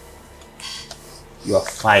 You are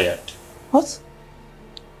fired. What?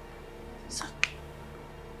 Sir,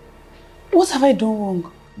 what have I done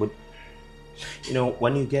wrong? But, you know,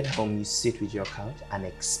 when you get home, you sit with your couch and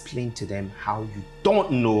explain to them how you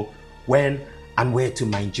don't know when and where to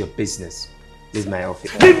mind your business. Leave my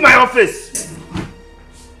office. Leave my office!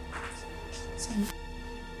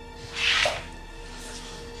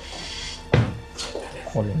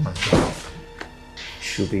 Call him, man.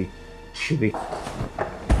 Should be.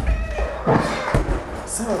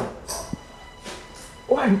 Sir,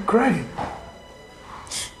 why are you crying?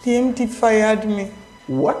 The MD fired me.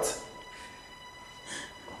 What?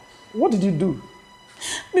 What did you do?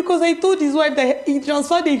 Because I told his wife that he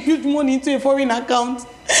transferred a huge money into a foreign account.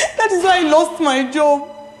 That is why I lost my job.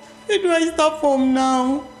 Where do I start from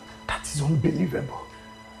now? That is unbelievable.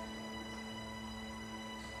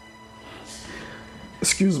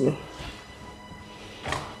 Excuse me.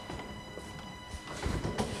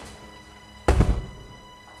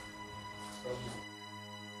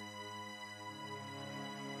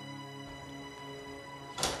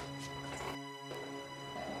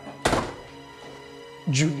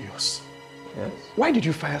 Julius. Yes? Why did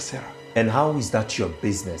you fire Sarah? And how is that your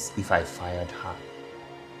business if I fired her?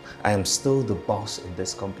 I am still the boss in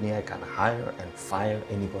this company. I can hire and fire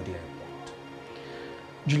anybody I want.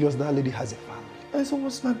 Julius, that lady has a family. And so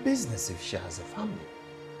what's my business if she has a family?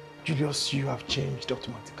 Julius, you have changed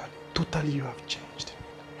automatically. Totally, you have changed.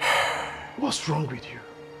 What's wrong with you?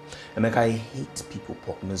 Emeka, I hate people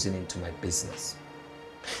prognosing into my business.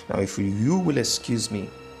 Now, if you will excuse me,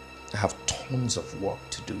 I have tons of work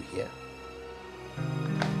to do here.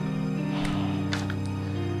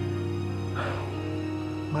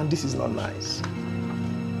 Man, this is not nice.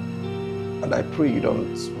 And I pray you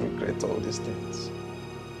don't regret all these things.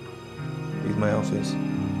 Leave my office.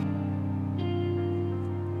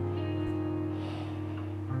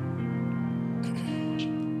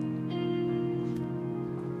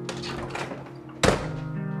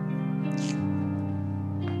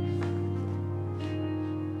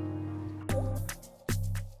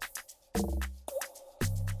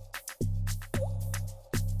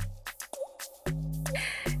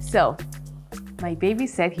 So, my baby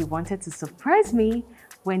said he wanted to surprise me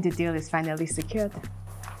when the deal is finally secured.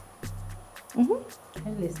 Can you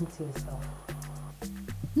listen to yourself?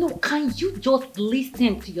 No, can you just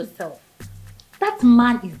listen to yourself? That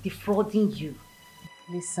man is defrauding you.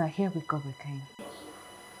 Lisa, here we go again.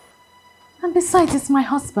 And besides, it's my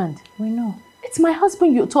husband. We know. It's my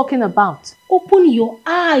husband you're talking about. Open your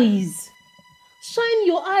eyes. Shine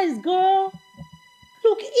your eyes, girl.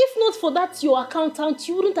 Look, if not for that your accountant,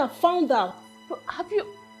 you wouldn't have found out. But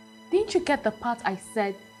didn't you get the part I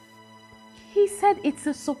said? He said it's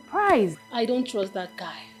a surprise. I don't trust that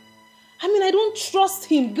guy. I mean, I don't trust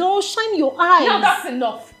him. Girl, shine your eyes. Now that's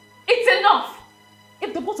enough. It's enough.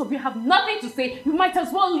 If the both of you have nothing to say, you might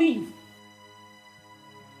as well leave.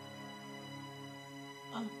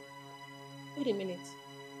 Wait a minute.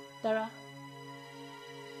 Dara.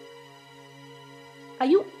 Are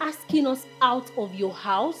you asking us out of your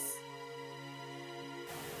house?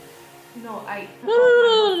 No,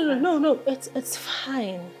 No. It's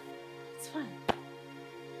fine. It's fine.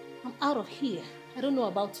 I'm out of here. I don't know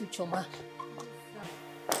about you, Choma.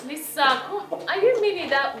 Lisa, come, are you meaning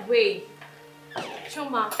that way?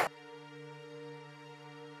 Chuma.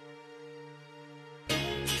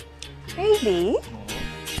 Baby?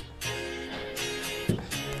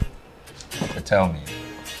 But tell me,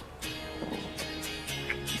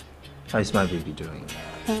 how is my baby doing?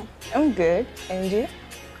 I'm good. And you?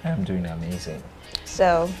 I'm doing amazing.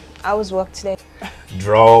 So, how was work today?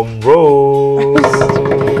 Drum roll!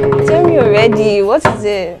 Tell me already, what is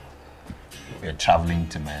it? We're traveling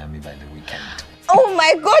to Miami by the weekend. Oh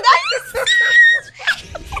my god,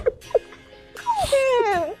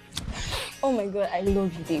 oh my god, I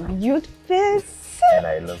love you, baby. You're the best. And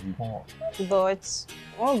I love you more. But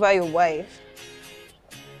what about your wife?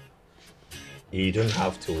 You don't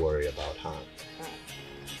have to worry about her.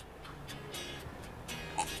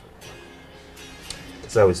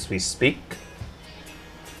 So as we speak,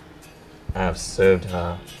 I have served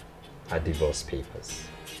her divorce papers.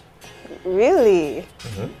 Really?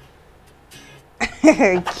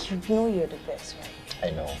 You know you're the best, right? I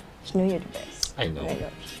know. You know you're the best. I know. I love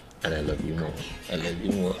you. And I love you more. I love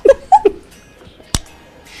you more.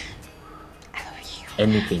 I love you.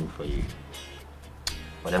 Anything for you.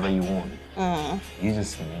 Whatever you want. You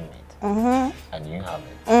just name it. And you have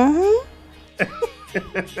it.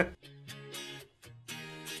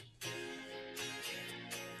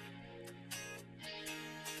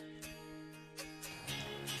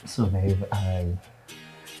 So babe, I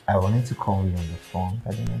wanted to call you on the phone,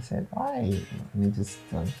 but then I said, why? Let me just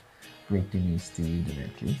break the news to you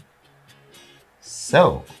directly.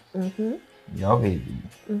 So, your baby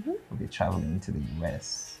will be traveling to the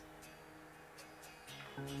US.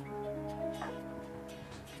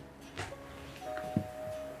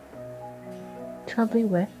 Traveling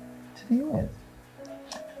where? To the US.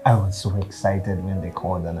 I was so excited when they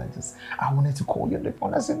called and I wanted to call you on the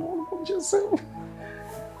phone. I said, no, Joseph.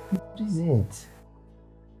 What is it?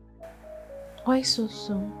 Why so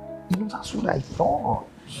soon? You know, that's what I thought.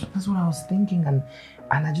 That's what I was thinking, and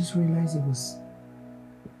I just realized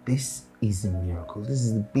this is a miracle. This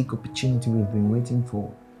is the big opportunity we've been waiting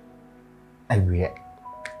for. And we're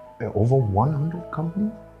over 100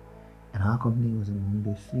 companies, and our company was among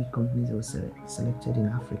the 3 companies that were selected in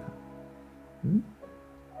Africa. Come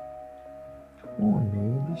on,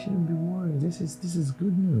 babe, you shouldn't be worried. This is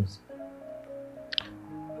good news.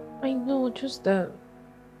 I know, just that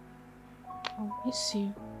I'll miss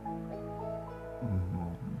you.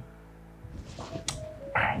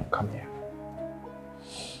 Alright, come here.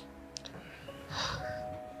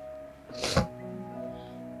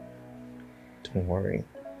 Don't worry.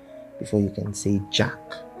 Before you can say Jack,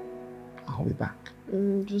 I'll be back.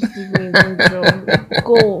 Just leave me alone,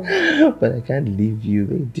 go. But I can't leave you.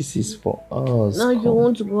 Babe, this is for us. Now you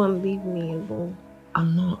want to go and leave me alone.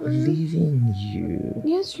 I'm not leaving you.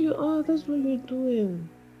 Yes, you are. That's what you're doing.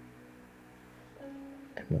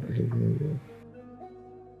 I'm not leaving you.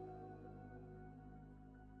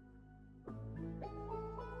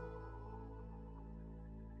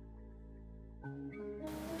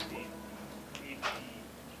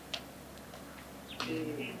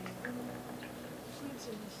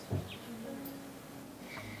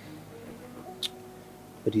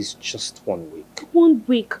 But it's just 1 week. 1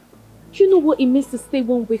 week? Do you know what it means to stay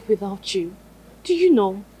 1 week without you? Do you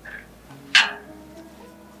know?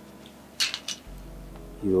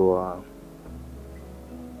 You're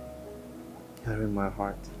in my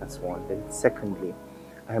heart, that's one. Then secondly,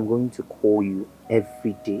 I am going to call you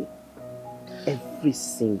every day. Every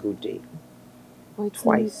single day.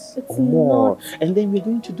 Twice or more. And then we're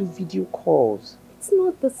going to do video calls. It's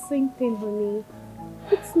not the same thing, honey.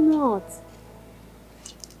 It's not.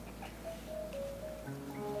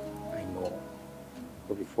 I know.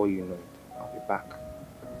 But before you know it, I'll be back.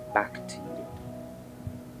 Back to you.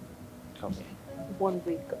 Come here. 1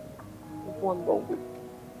 week. 1 week.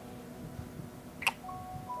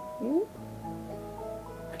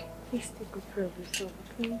 Please take good care of yourself,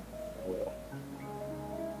 okay? I will.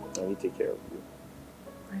 Let me take care of you.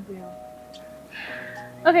 I will.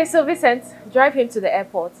 Okay, so Vincent, drive him to the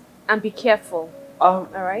airport and be careful.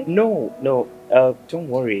 Alright? No, don't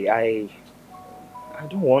worry. I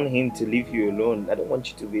don't want him to leave you alone. I don't want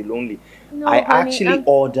you to be lonely. No, I honey, actually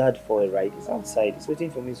ordered for a ride. It's outside. It's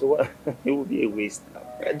waiting for me. So what? It will be a waste now.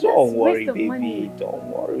 Don't worry, baby. Money. Don't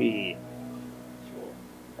worry.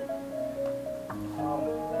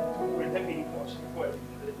 Let me wash it. Go ahead.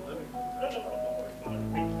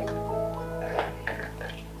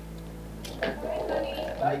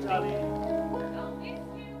 Bye, Charlie.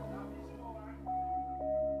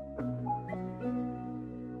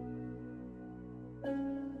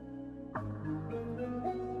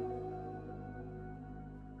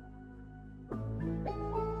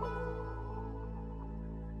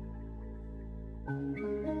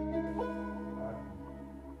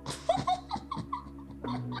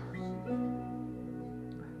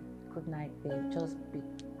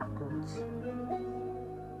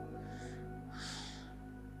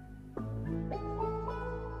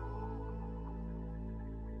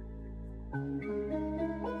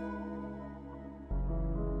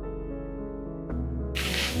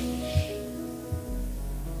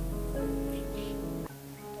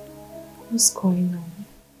 What's going on?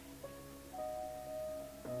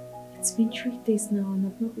 It's been 3 days now and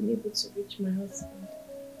I've not been able to reach my husband.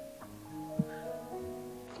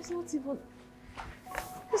 He's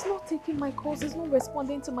not taking my calls, he's not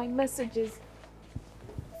responding to my messages.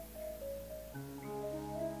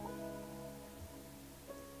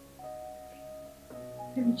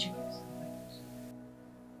 Let me check this.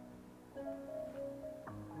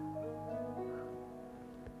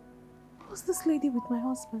 Who's this lady with my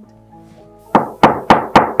husband?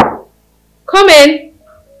 Come in!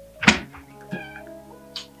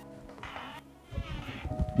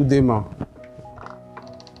 Good day, ma'am.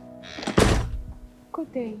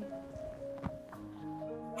 Good day.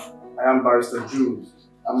 I am Barrister Jules,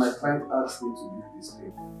 and my client asked me to give this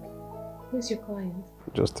name. Who's your client?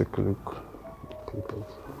 Just take a look.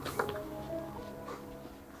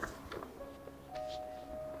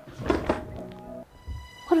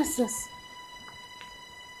 What is this?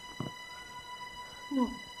 No.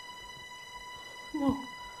 No.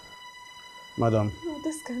 Madam, No,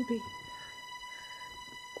 this can't be.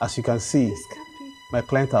 as you can see, This can't be. my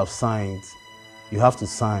client have signed. You have to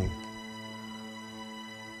sign.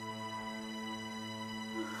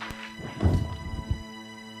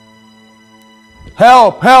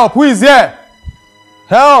 Help! Help! Who is here?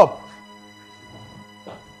 Help!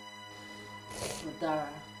 Dara,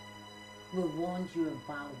 we warned you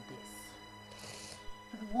about this.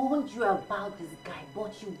 We warned you about this guy,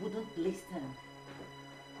 but you wouldn't listen.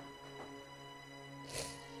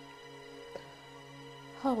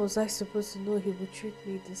 How was I supposed to know he would treat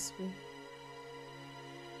me this way?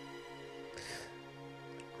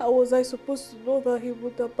 How was I supposed to know that he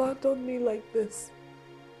would abandon me like this?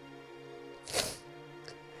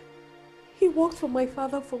 He worked for my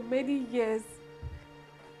father for many years.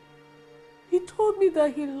 He told me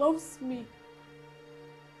that he loves me.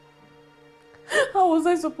 How was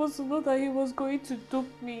I supposed to know that he was going to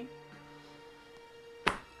dupe me?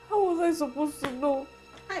 How was I supposed to know?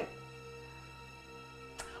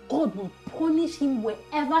 God will punish him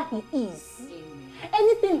wherever he is. Amen.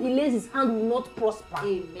 Anything he lays his hand will not prosper.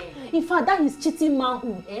 Amen. In fact, that his cheating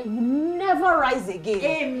manhood will never rise again.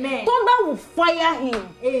 Amen. Thunder will fire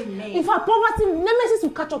him. Amen. In fact, poverty, nemesis will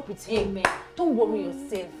catch up with him. Amen. Don't worry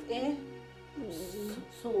yourself. Eh?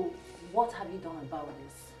 So, what have you done about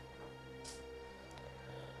this?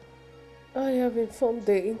 I have informed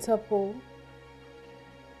the Interpol.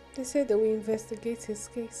 They said they will investigate his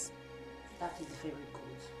case. That is very good.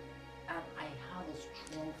 And I have a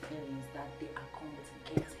strong feeling that they are going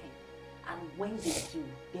to get him. And when they do,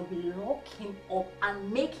 they will lock him up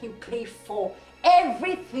and make him pay for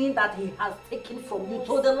everything that he has taken from you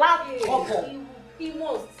to the last couple. He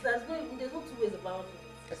must. There's no two ways about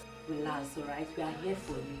it. Relax, alright? We are here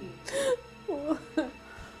for you.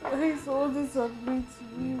 Why is all this happening to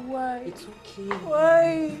me? Why? It's okay.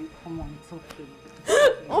 Why? Come on, it's okay.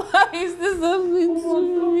 Why is this happening to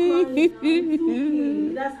me?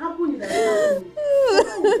 It has happened. It has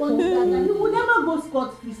happened. You will never go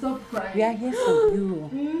scot-free. Stop crying. We are here for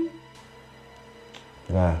you.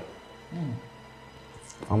 Yeah.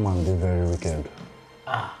 I'm man, they very wicked.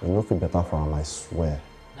 You know, feel better for him, I swear.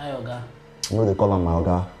 Now, your guy. You know, they call him my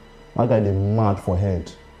oga. That guy, they mad for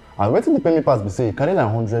head. And waiting the pay me pass, be say, he carry like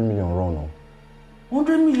 100 million run now.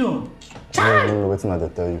 100 million? No, waiting, I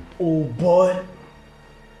tell you. Oh boy.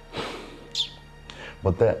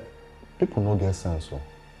 But people no get sense, so.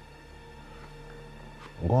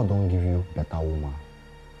 God don't give you better woman.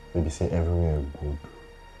 Maybe say everywhere good,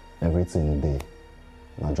 everything there.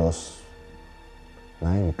 Now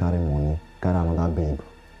now you carry money, carry another babe,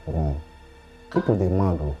 wrong. People they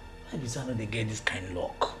mad, bro. Why do you say they get this kind of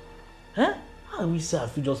luck? Huh? How we say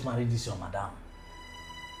if you just marry this your madam?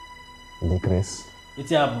 They craze. What's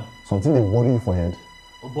happening? Something they worry you for head.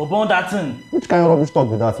 Oh, but bone that thing. Which kind of rubbish talk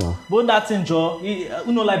with that now? Bone that thing, Joe. You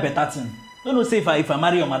know like better thing. You know say if I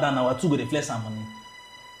marry your madam now, I too go to flex some money.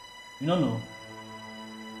 You don't know.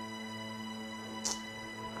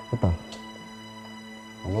 Peter,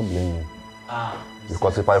 I'm not blaming you.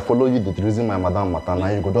 Because if I follow you, the reason my madam matter, now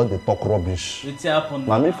you go just they talk rubbish. What's happening?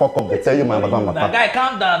 Now me fuck up, they tell you my madam matter. That guy,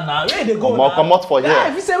 calm down now. Where they go now? Come out for here. Yeah,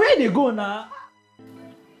 if you say where they go now.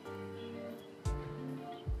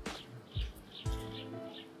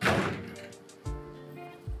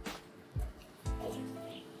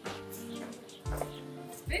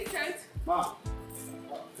 Vincent! Ma,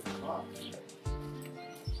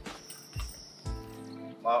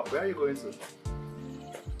 where are you going to?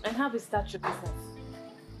 And how is that your business?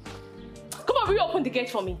 Come on, reopen the gate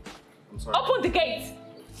for me. I'm sorry. Open the gate!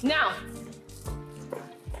 Now!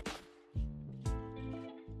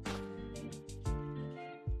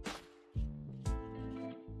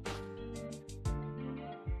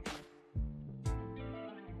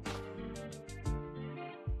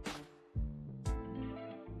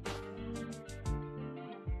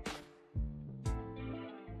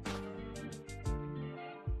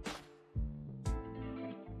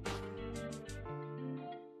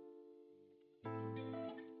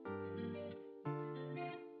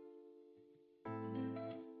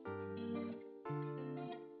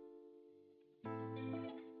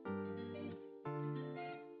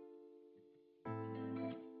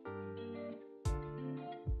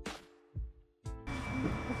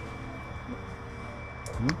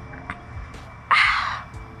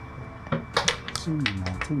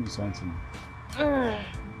 Tell me something.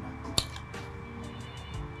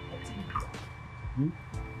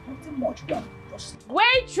 Nothing much, done.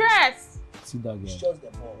 Waitress! Sit down again. It's just the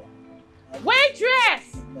ball.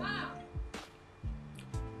 Waitress!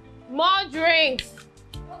 More drinks.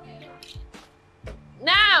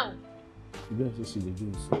 Now! You don't have to see the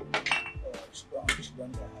juice. She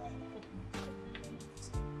don't get high.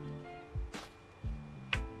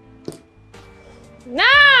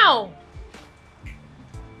 Now!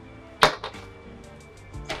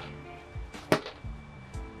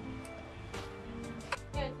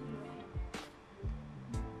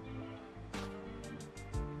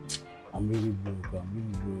 I'm really broke.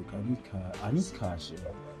 I need cash.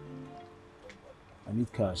 I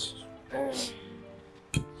need cash.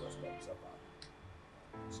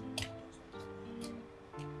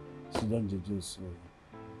 Sit down, the juice.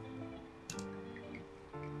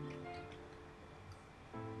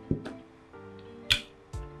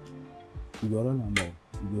 You go run now.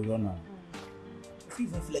 You go run now. If you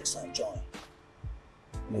even flex and join.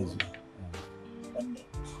 Yes. One day.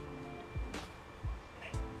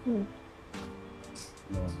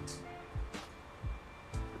 No.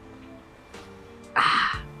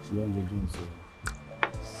 Sit down, the juice.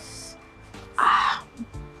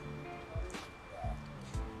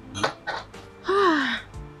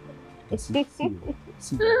 See the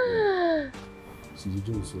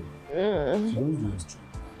juice. She don't do it.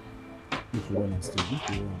 If you run and stay,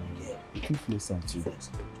 if you flex and chill.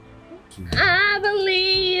 I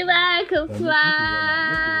believe I can fly.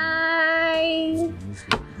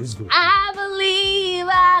 Let's go. I believe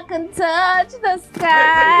I can touch the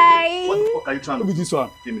sky. Hey, what the fuck are you trying to do? This one.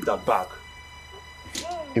 Give me that bag.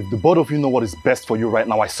 If the both of you know what is best for you right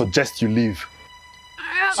now, I suggest you leave.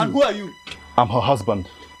 And who are you? I'm her husband.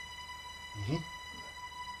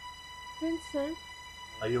 Vincent.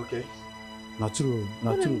 Are you okay? Not true.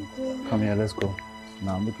 Come here, let's go.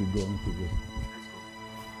 Now make it go.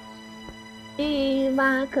 If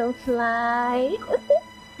I can fly,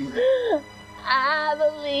 I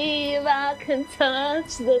believe I can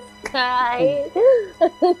touch the sky.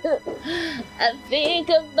 I think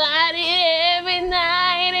about it every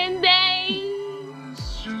night and day.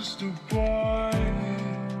 It's just a boy.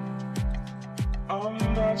 I'm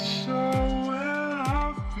not sure where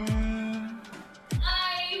I've been.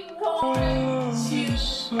 I want you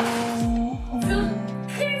So to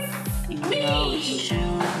kiss me.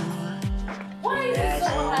 Why is it so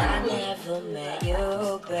hard? I never met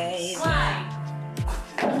you, baby. Why?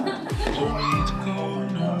 don't need to go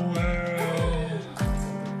nowhere else.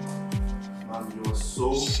 Man, you're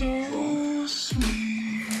so sweet.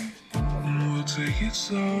 We'll take it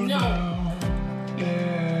slow No. now.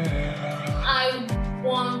 Yeah. I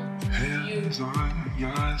want Hands on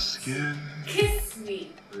your skin. kiss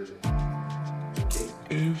me.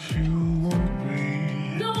 If you want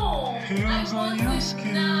me. No, Hands I on want your it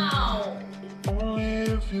skin. now. Only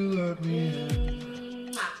if you let me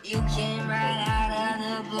in. You came right out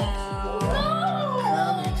of the blue. No, I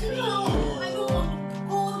don't want to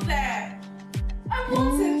go there. I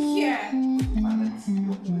want it here.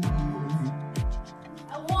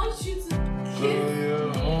 I want you to kiss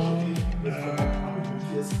me.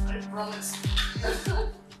 Yes, I promise.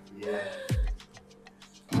 yeah.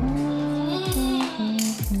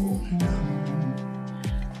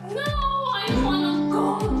 No, I don't want to go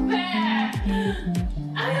there.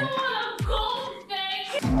 I don't want to go there.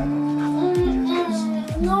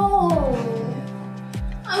 No,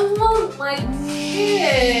 I want my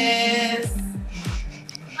kiss.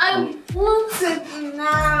 I want it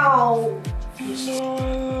now.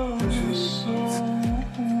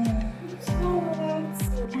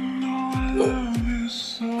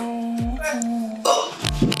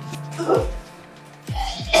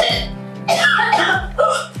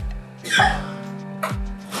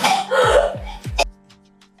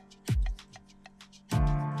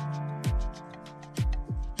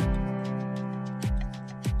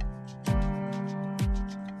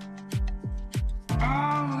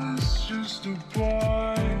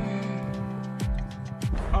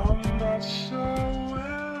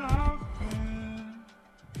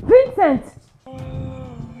 Vincent!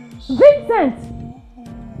 Vincent!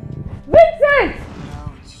 Vincent!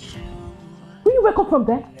 Will you wake up from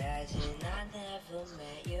there?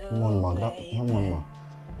 One man.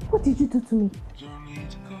 What did you do to me?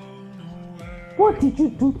 What did you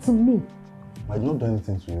do to me? I did not do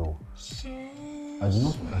anything to you. I did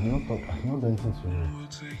not do anything to you.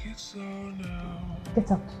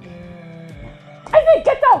 Get out. I said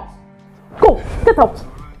get out! Go! Get out!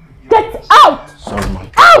 Get out! Sorry, ma.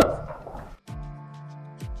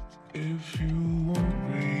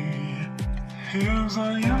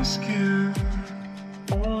 on your skin.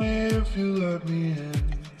 Only if you let me in.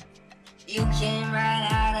 You came right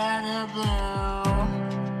out of the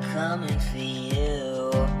blue, coming for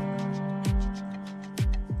you.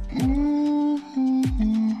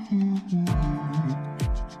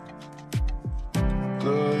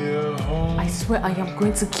 I swear I am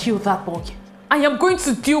going to kill that boy. I am going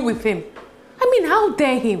to deal with him. I mean, how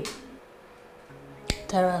dare him?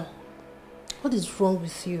 Tara, what is wrong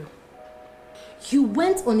with you? You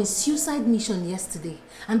went on a suicide mission yesterday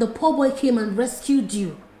and the poor boy came and rescued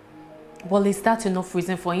you. Well, is that enough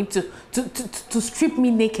reason for him to strip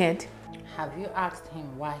me naked? Have you asked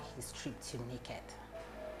him why he stripped you naked?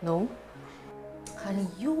 No. Can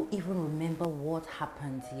you even remember what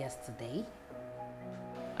happened yesterday?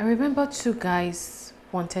 I remember 2 guys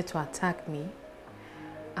wanted to attack me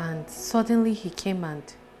and suddenly he came and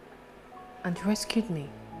rescued me.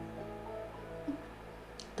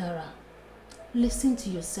 Dara, listen to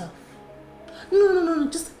yourself. No,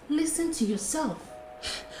 just listen to yourself.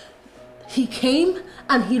 He came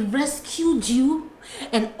and he rescued you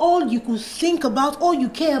and all you could think about, all you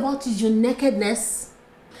care about is your nakedness.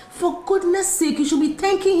 For goodness sake, you should be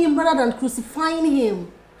thanking him rather than crucifying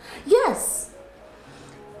him. Yes.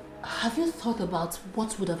 Have you thought about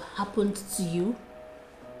what would have happened to you?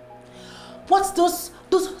 What those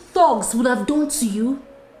thugs would have done to you?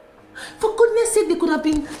 For goodness sake, they could have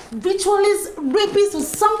been ritualists, rapists or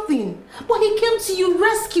something. But he came to you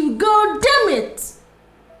rescue, girl, damn it!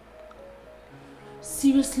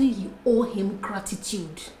 Seriously, you owe him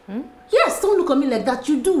gratitude. Yes, don't look at me like that,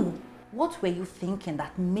 you do. What were you thinking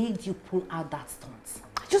that made you pull out that stunt?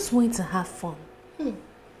 I just want to have fun.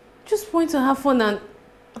 Just want to have fun and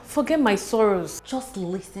forget my sorrows. Just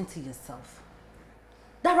listen to yourself.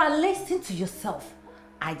 Dara, listen to yourself.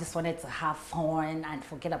 I just wanted to have fun and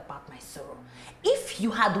forget about my sorrow. If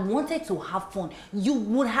you had wanted to have fun, you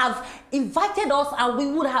would have invited us and we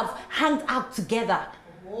would have hanged out together.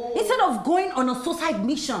 Instead of going on a suicide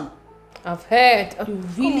mission. I've heard.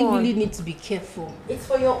 You really need to be careful. It's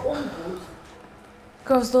for your own good.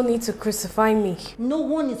 Girls don't need to crucify me. No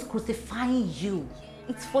one is crucifying you.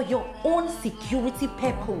 It's for your own security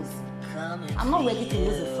purpose. I'm not ready to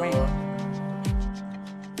lose a friend.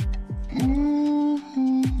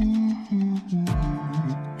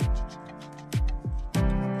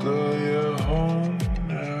 Girl, you're home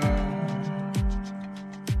now.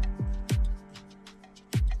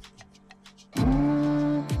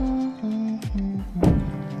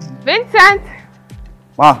 Vincent!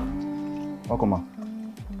 Ma! Welcome, ma.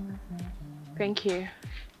 Thank you.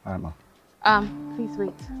 All right, ma. Please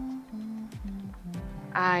wait.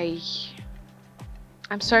 I'm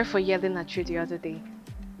sorry for yelling at you the other day.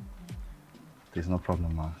 There's no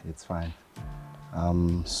problem, ma. It's fine.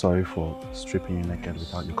 I'm sorry for stripping you naked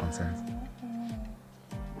without your consent.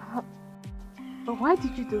 But why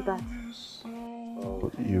did you do that?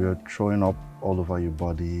 You were throwing up all over your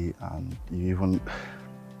body and you even...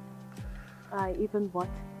 Even what?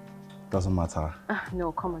 Doesn't matter.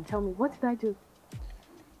 No, come on, tell me. What did I do?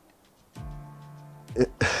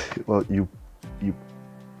 Well, you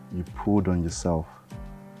pulled on yourself.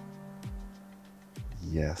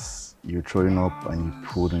 Yes, you're throwing up and you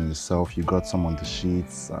pulled on yourself. You got some on the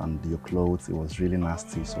sheets and your clothes. It was really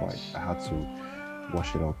nasty, so I had to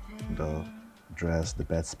wash it up. The dress, the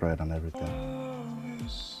bedspread and everything.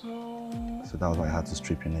 So that was why I had to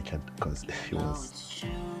strip you naked, because it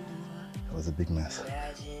was a big mess.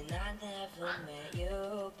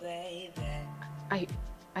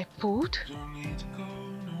 I pulled?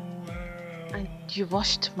 And you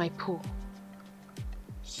washed my poo?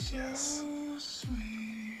 Yes.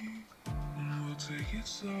 We'll take it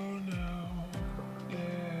slow now.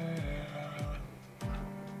 Yeah.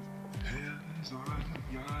 Hands on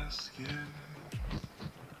your skin.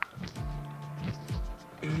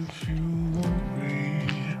 If you want me,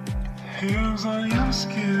 hands on your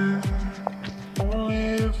skin. Only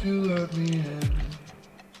if you let me in.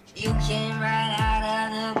 You came right out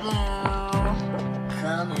of the blue,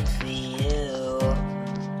 coming for you.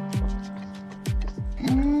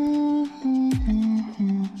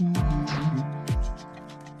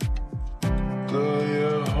 Girl,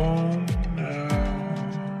 you're home now.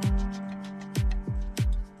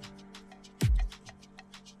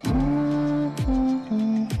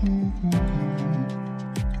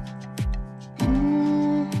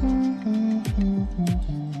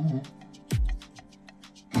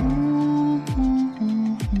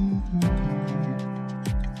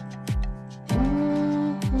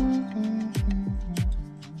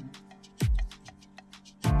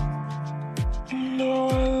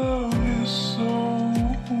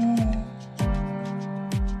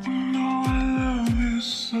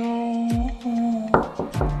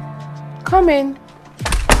 in.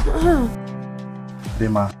 Hey,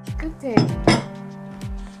 ma. Good day.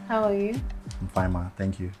 How are you? I'm fine, ma.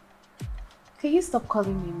 Thank you. Can you stop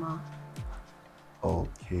calling me ma?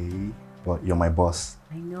 Okay. But you're my boss.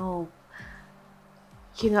 I know.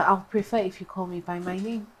 You know, I'll prefer if you call me by my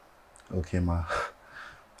name. Okay, ma.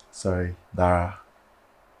 Sorry, Dara.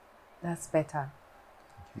 That's better.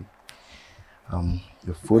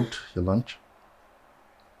 Your food, your lunch?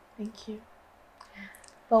 Thank you.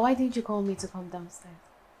 But why didn't you call me to come downstairs?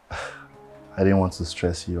 I didn't want to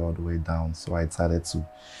stress you all the way down, so I decided to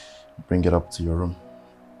bring it up to your room.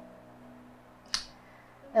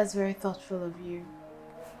 That's very thoughtful of you.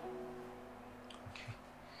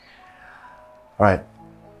 All right.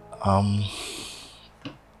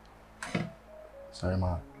 Sorry,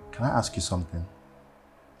 ma. Can I ask you something?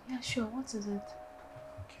 Yeah, sure. What is it?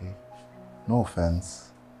 Okay. No offense,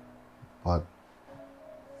 but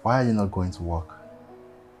why are you not going to work?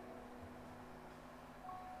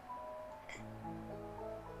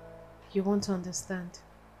 You want to understand?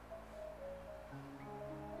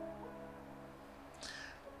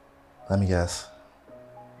 Let me guess.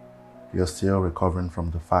 You're still recovering from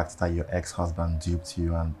the fact that your ex-husband duped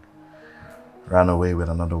you and ran away with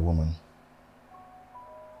another woman.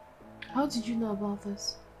 How did you know about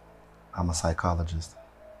this? I'm a psychologist.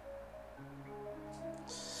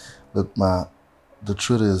 Look, ma, the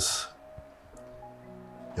truth is,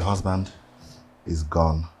 your husband is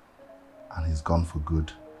gone, and he's gone for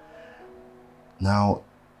good. Now,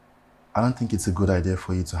 I don't think it's a good idea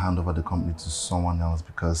for you to hand over the company to someone else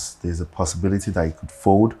because there's a possibility that it could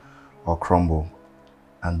fold or crumble.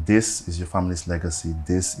 And this is your family's legacy.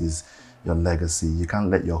 This is your legacy. You can't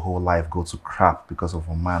let your whole life go to crap because of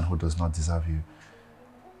a man who does not deserve you.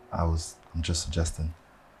 I'm just suggesting.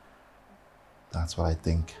 That's what I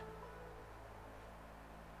think.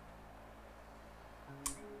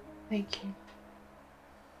 Thank you.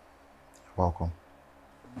 You're welcome.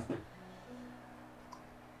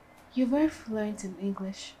 You're very fluent in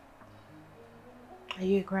English. Are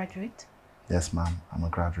you a graduate? Yes, ma'am. I'm a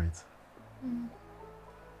graduate.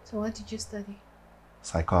 So what did you study?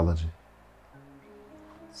 Psychology.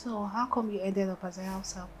 So how come you ended up as a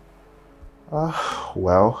house help?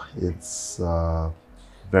 Well, it's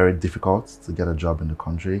very difficult to get a job in the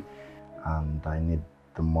country, and I need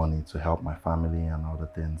the money to help my family and other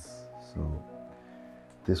things. So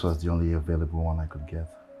this was the only available one I could get.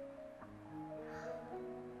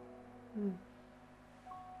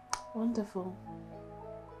 Wonderful.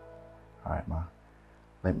 All right, ma.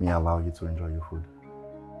 Let me allow you to enjoy your food.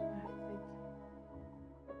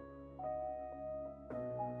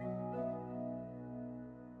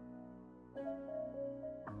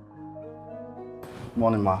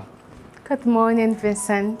 Morning, ma. Good morning,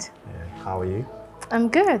 Vincent. Yeah, how are you? I'm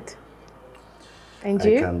good. And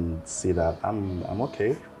you? I can see that. I'm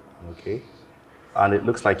okay. I'm okay. And it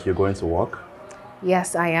looks like you're going to work.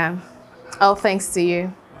 Yes, I am. All thanks to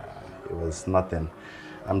you. It was nothing.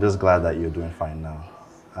 I'm just glad that you're doing fine now.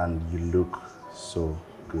 And you look so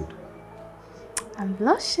good. I'm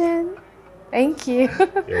blushing. Thank you.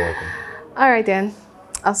 You're welcome. All right then.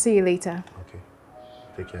 I'll see you later. Okay.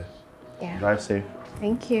 Take care. Yeah. Drive safe.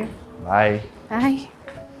 Thank you. Bye. Bye.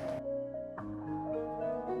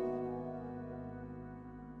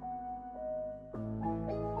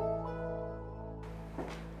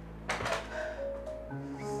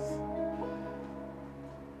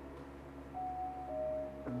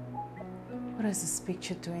 What is this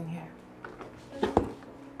picture doing here?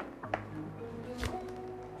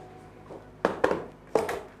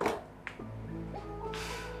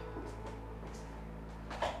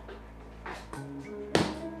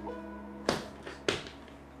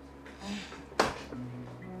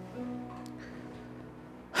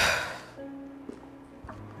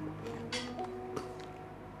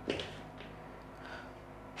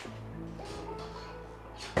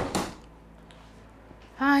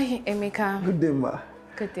 Hi, Emeka. Good day, ma.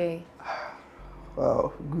 Good day.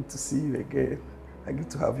 Wow, good to see you again. I get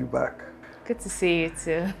to have you back. Good to see you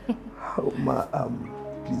too. Oh, ma,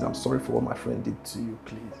 please, I'm sorry for what my friend did to you,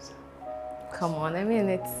 please. Come on, I mean,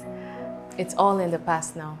 it's all in the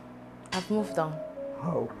past now. I've moved on.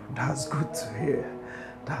 Oh, that's good to hear.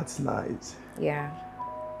 That's nice. Yeah.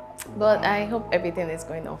 But I hope everything is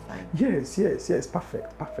going all fine. Yes,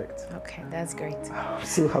 perfect, perfect. Okay, that's great. I'm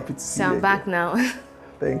so happy to see So you I'm again. back now.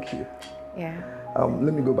 Thank you. Yeah.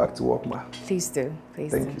 Let me go back to work, ma. Please do,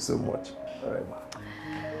 please Thank do. you so much. All right, ma.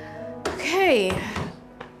 Okay.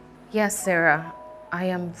 Yes, Sarah, I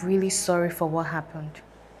am really sorry for what happened.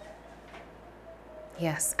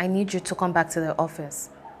 Yes, I need you to come back to the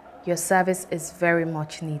office. Your service is very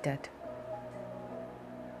much needed.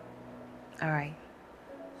 All right.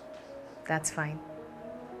 That's fine.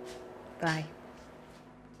 Bye.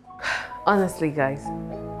 Honestly, guys,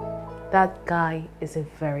 that guy is a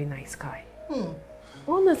very nice guy.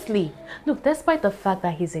 Honestly, look, despite the fact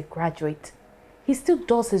that he's a graduate, he still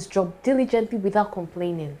does his job diligently without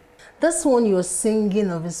complaining. This one you're singing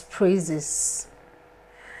of his praises.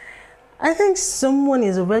 I think someone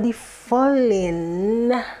is already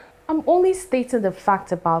falling. I'm only stating the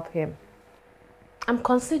fact about him. I'm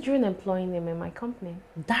considering employing him in my company.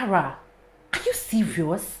 Dara, are you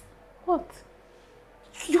serious? What?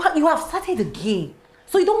 You have started again.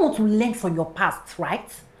 So you don't want to learn from your past,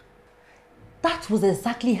 right? That was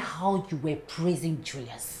exactly how you were praising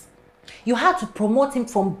Julius. You had to promote him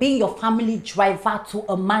from being your family driver to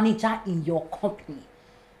a manager in your company.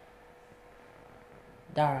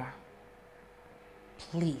 Dara,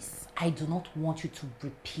 please, I do not want you to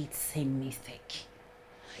repeat same mistake.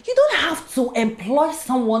 You don't have to employ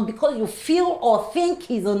someone because you feel or think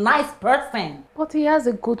he's a nice person. But he has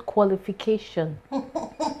a good qualification.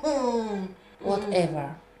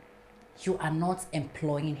 Whatever. You are not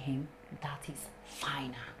employing him. That is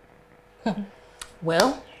fine.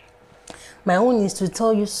 Well, my own is to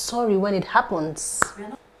tell you sorry when it happens.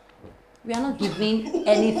 We are not giving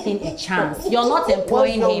anything a chance. You're not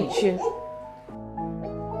employing him.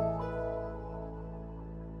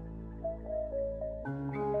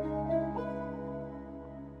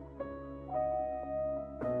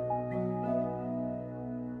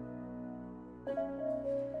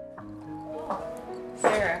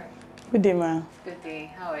 Sarah. Good day, ma. Good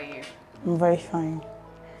day. How are you? I'm very fine.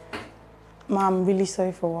 Ma, I'm really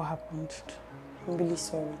sorry for what happened. I'm really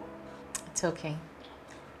sorry. It's okay.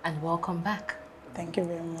 And welcome back. Thank you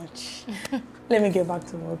very much. Let me get back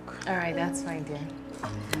to work. All right, that's fine, dear.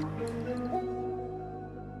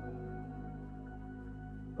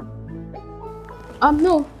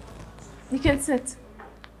 No. You can sit.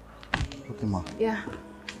 Okay, ma. Yeah.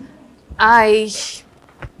 I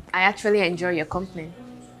actually enjoy your company.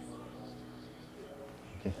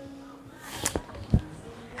 Okay.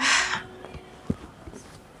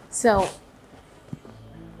 So,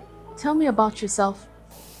 tell me about yourself,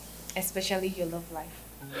 especially your love life.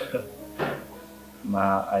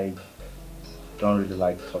 Ma, I don't really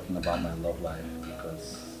like talking about my love life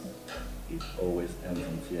because it always ends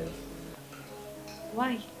in tears.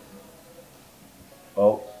 Why?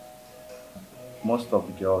 Well, most of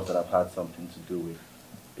the girls that I've had something to do with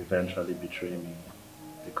eventually betray me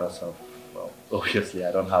because of, well, obviously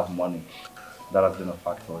I don't have money. That has been a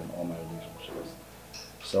factor in all my relationships.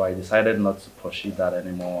 So I decided not to pursue that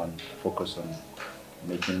anymore and focus on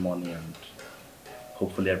making money, and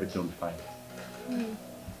hopefully everything will be fine.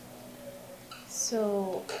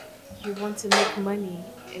 So, you want to make money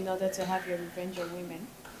in order to have your revenge on women?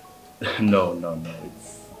 No.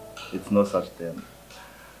 It's no such thing.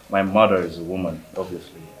 My mother is a woman,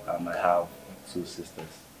 obviously, and I have 2 sisters.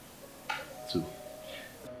 2.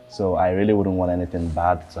 So I really wouldn't want anything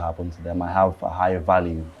bad to happen to them. I have a higher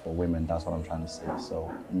value for women, that's what I'm trying to say.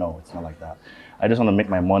 So no, it's not like that. I just want to make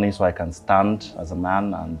my money so I can stand as a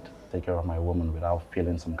man and take care of my woman without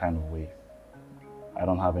feeling some kind of way. I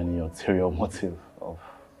don't have any ulterior motive of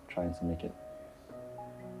trying to make it.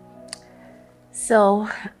 So,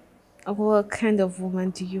 what kind of woman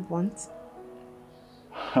do you want?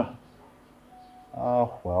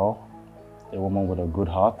 Well, a woman with a good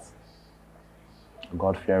heart, a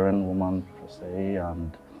God-fearing woman per se,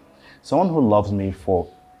 and someone who loves me for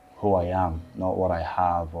who I am, not what I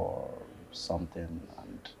have or something,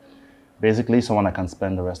 and basically someone I can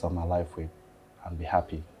spend the rest of my life with and be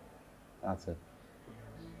happy. That's it.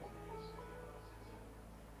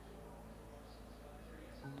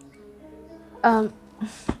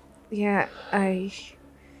 Yeah, I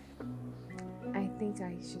think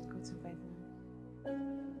I should go to bed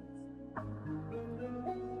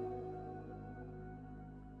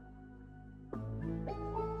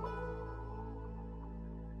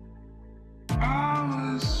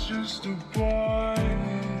I was just a boy.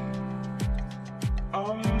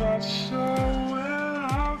 I'm not sure where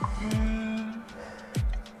I've been.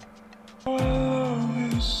 My love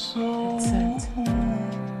is so.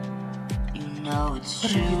 You know it's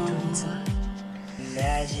true.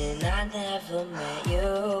 Imagine I never met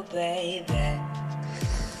you, baby.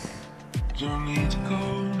 Don't need to go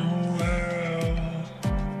nowhere else.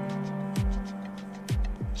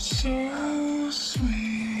 So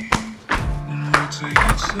sweet. And we'll take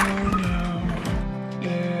it slow now.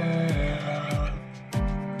 Yeah.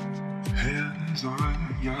 Hands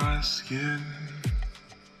on your skin.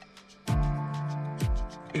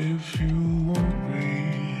 If you want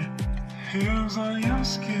me, hands on your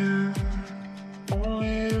skin. Only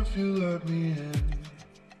if if you let me in.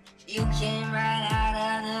 You came right out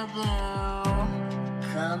of the blue,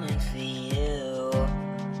 coming for you.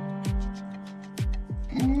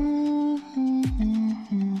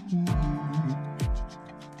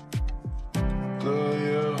 Girl,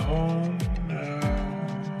 you're home now.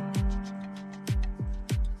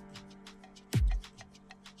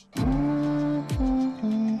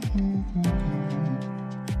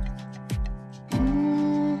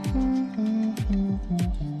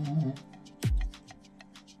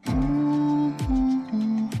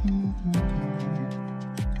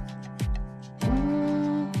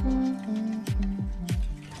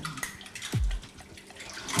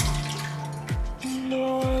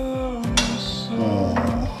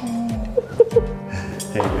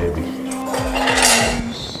 Hey, baby.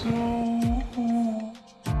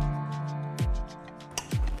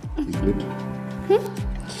 You good?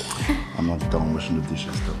 I'm not done washing the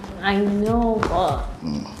dishes though. I know, but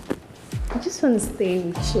I just want to stay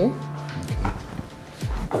with you.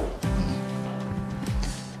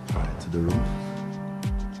 Alright, to the room.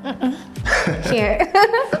 Here.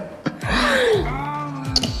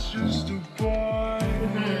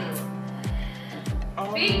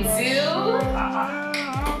 Big two.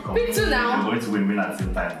 Big two now. You're going to win at the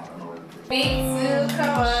same time. Big two,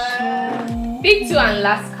 come on. Big two and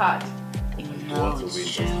last card. You want to win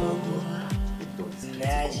just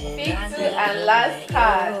Big two and last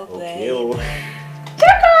card. Okay.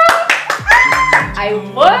 I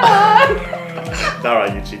won.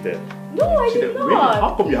 Dara, you cheated. No, I did not. Really?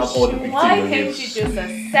 How come you have all the big Why things on can't you? you just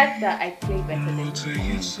accept that I play better than you?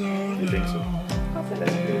 You think so?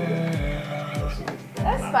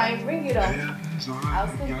 That's fine, bring it on. I'll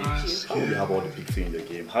still beat you. How come you have all the big things in your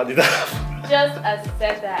game? How did that happen? Just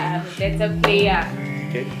accept that I'm a better player.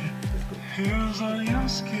 Okay. Hands on your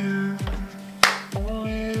skin,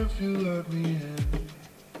 only if you let me in.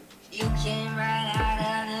 You came right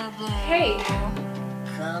out of the blue. Hey.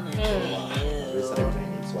 Coming for This is everything I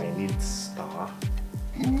need, so I need star.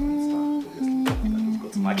 Go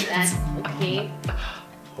to market. That's okay.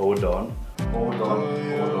 Hold on. Hold on.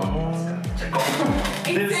 Check out.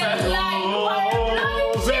 It's a lie. You are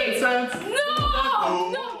lying. Vincent. No.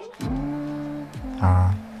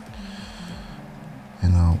 You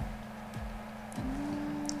know,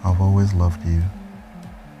 I've always loved you.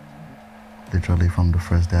 Literally from the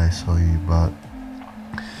first day I saw you, but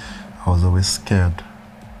I was always scared,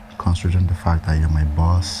 considering the fact that you're my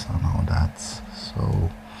boss and all that. So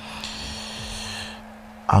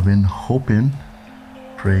I've been hoping,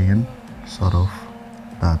 praying, sort of,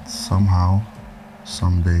 that somehow,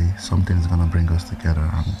 someday, something is gonna bring us together,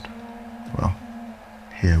 and well,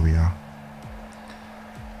 here we are.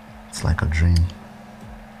 It's like a dream.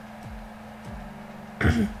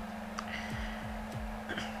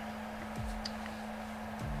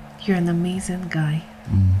 You're an amazing guy.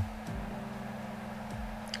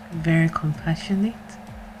 Very compassionate.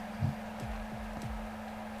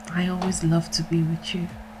 I always love to be with you.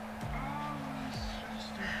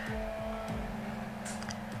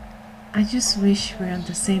 I just wish we're on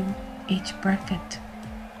the same age bracket,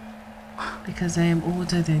 because I am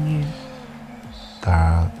older than you.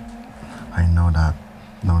 Dara, I know that,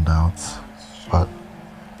 no doubt, but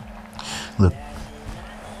look,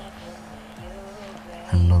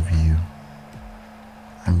 I love you.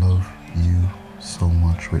 I love you so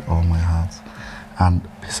much with all my heart. And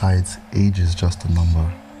besides, age is just a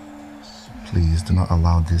number. Please do not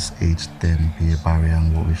allow this age thing be a barrier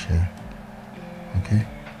in what we share. Okay?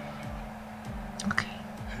 Okay.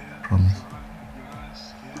 Promise?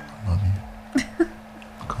 I love you.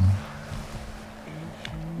 Come on.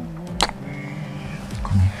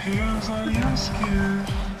 Come on. Hands on your skin,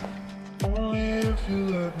 only if you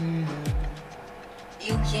let me in.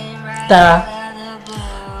 Dara,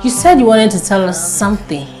 you said you wanted to tell us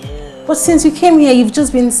something, but since you came here, you've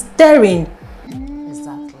just been staring.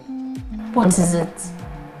 Exactly. What is it?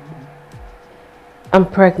 I'm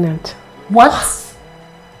pregnant. What?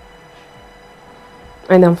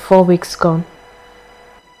 And I'm 4 weeks gone.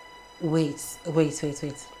 Wait.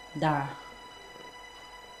 Dara.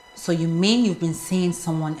 So you mean you've been seeing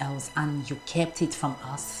someone else and you kept it from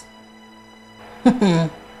us?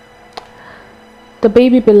 The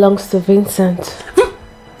baby belongs to Vincent.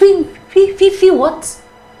 Fifi, what?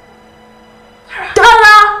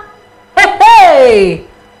 Dara! Hey!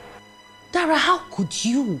 Dara, how could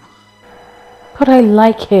you? But I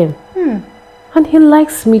like him. And he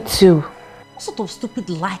likes me too. What sort of stupid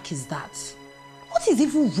like is that? What is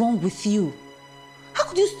even wrong with you? How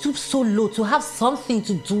could you stoop so low to have something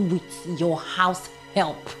to do with your house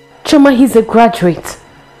help? Choma, he's a graduate.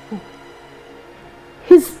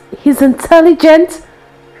 He's intelligent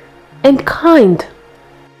and kind.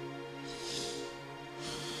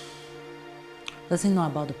 Does he know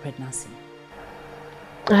about the pregnancy?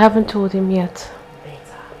 I haven't told him yet.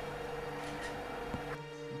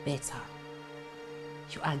 Better.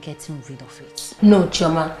 You are getting rid of it. No,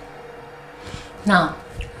 Chioma. Now,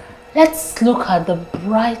 let's look at the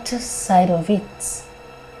brighter side of it.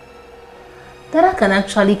 Dara can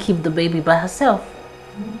actually keep the baby by herself.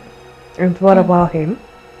 And what about him?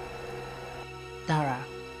 Dara,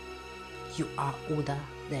 you are older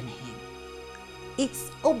than him.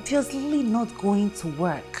 It's obviously not going to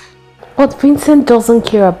work. But Vincent doesn't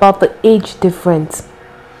care about the age difference.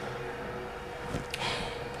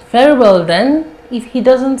 Very well then. If he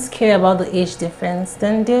doesn't care about the age difference,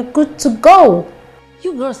 then they're good to go.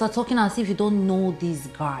 You girls are talking as if you don't know these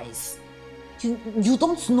guys. You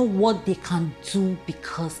don't know what they can do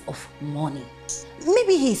because of money.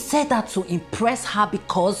 Maybe he said that to impress her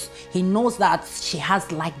because he knows that she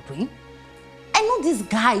has light brain. I know these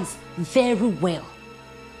guys very well.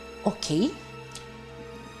 Okay?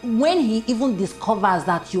 When he even discovers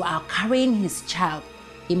that you are carrying his child,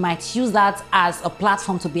 he might use that as a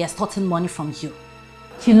platform to be extorting money from you.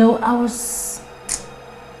 You know, I was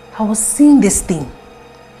seeing this thing.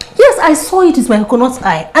 Yes, I saw it with my coconut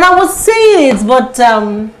eye, and I was saying it, but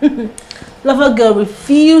lover girl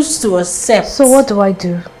refused to accept. So what do I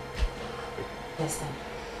do? Listen.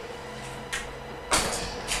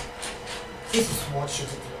 This is what you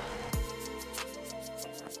do.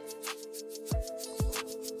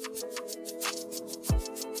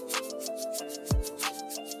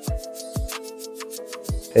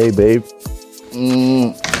 Hey, babe.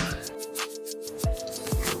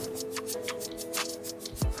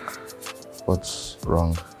 What's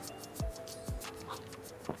wrong?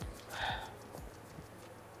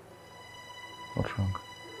 What's wrong?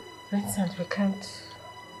 Vincent, we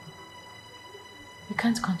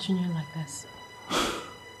can't continue like this.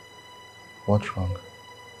 What's wrong?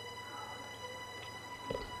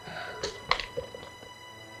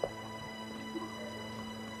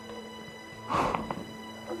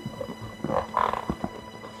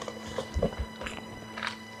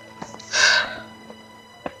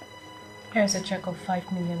 Here's a check of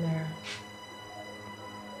 5 million naira.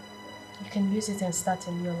 You can use it and start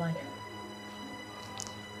a new life.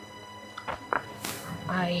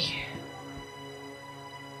 I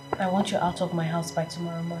want you out of my house by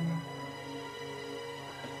tomorrow morning.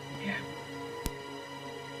 Yeah.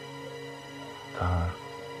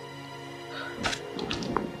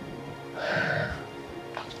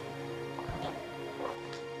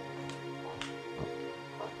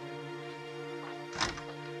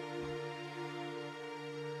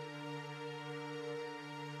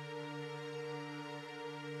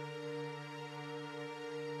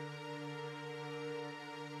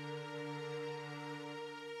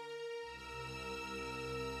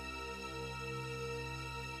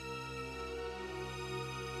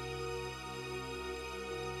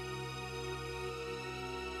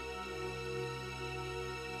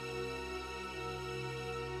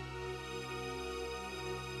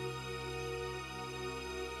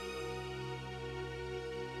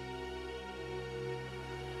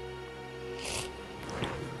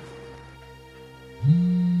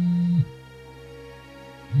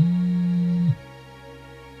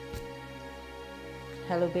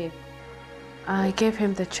 Hello, babe. I gave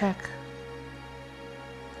him the check.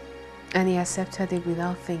 And he accepted it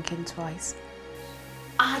without thinking twice.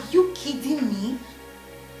 Are you kidding me?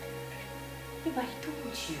 Babe, I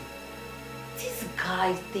told you. These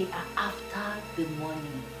guys, they are after the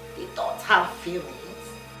money. They don't have feelings.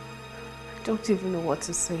 I don't even know what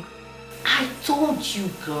to say. I told you,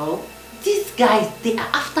 girl. These guys, they are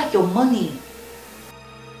after your money.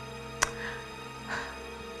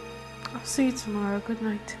 I'll see you tomorrow. Good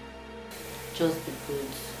night. Just be good,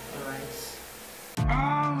 alright?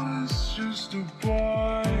 I was just a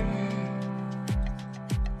boy.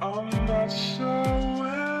 I'm not sure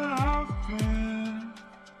where I've been.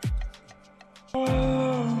 My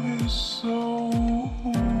love is so.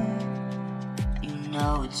 You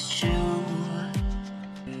know it's true.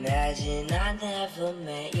 Imagine I never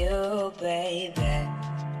met you, baby.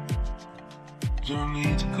 Don't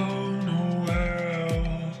need to go nowhere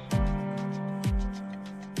else.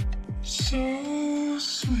 So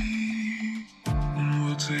sweet, and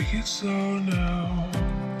we'll take it slow now.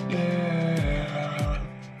 Yeah,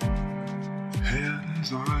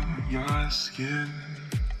 hands on your skin.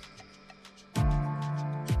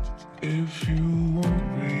 If you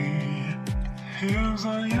want me, hands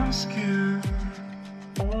on your skin.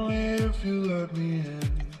 Only if you let me in.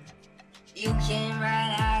 You came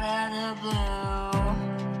right out of the blue,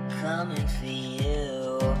 coming for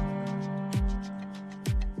you.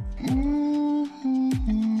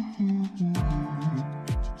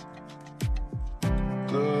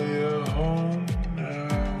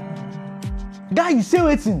 Guy, you say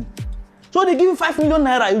waiting. So they give you 5 million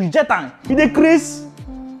naira, you reject am. You dey craze.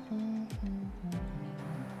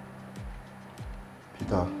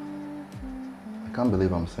 Peter, I can't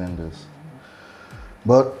believe I'm saying this.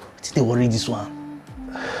 But did they worry this one?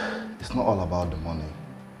 It's not all about the money.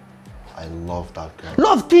 I love that girl.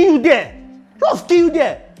 Love kill you there. Love kill you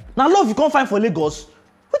there. Now love you can't find for Lagos.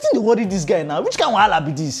 Wetin dey worry this guy now? Which kind of wahala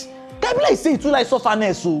be this? Guy be like say you too like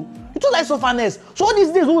sufferness, so you too like sufferness. So all these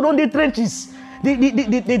days we don dey trenches. They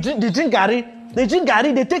drink garri. They drink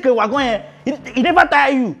garri. They take a wagon here. He never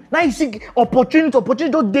tire you. Now you see opportunity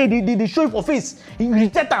don't they show you for face. You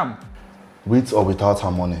reject them. With or without her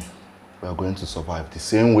money, we are going to survive the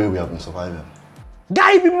same way we have been surviving.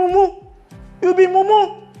 Guy, you be mumu. You be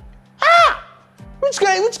mumu. Ah! Which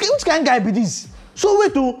kind of guy be this? So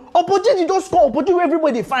wait to opportunity just come, opportunity where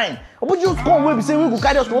everybody find. Opportunity just come where we say we go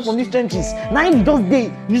carry us come from these trenches. Now you just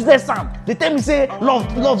dey useless Sam. They tell me say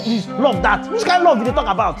love this, love that. Which kind of love they talk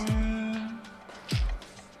about?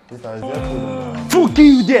 Peter, is there food in there? Food kill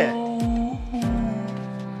you there.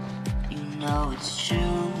 You know it's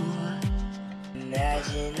true.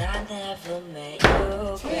 Imagine I never met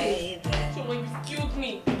you, baby. Chuma, you killed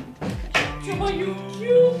me. Chuma, you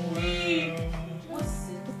killed me. What's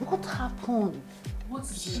it? What happened? What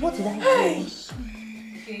did I do?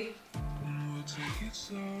 Okay.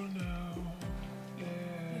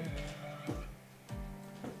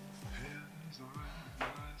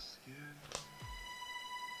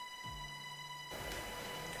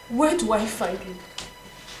 Where do I find him?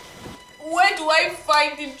 Where do I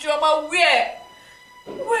find him, Chuma? Where?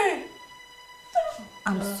 Where?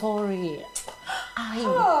 I'm sorry.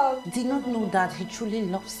 I did not know that he truly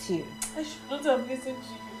loves you. I should not have listened to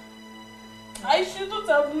you. I shouldn't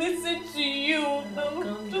have listened to you. No,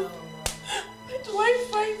 just, where do I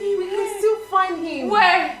find him? We can still find him.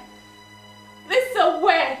 Where? Listen,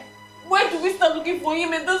 where? Where do we start looking for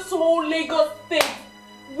him in this whole Lagos state?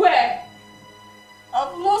 Where?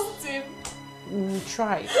 I've lost him. We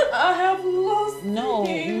tried. I have lost him. No,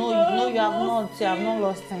 you have not. You have not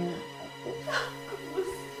lost him.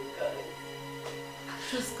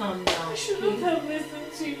 Just calm down. I shouldn't have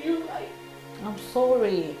listened to you. I'm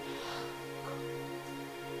sorry.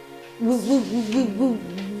 We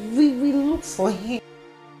look for him.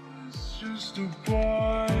 It's just a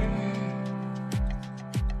boy.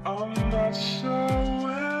 I'm not sure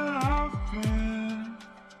where I've been.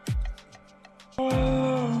 My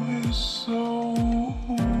love is so.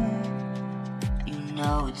 You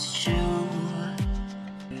know it's true.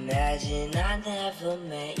 Imagine I never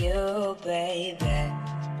met you, baby.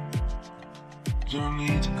 Don't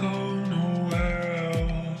need to go nowhere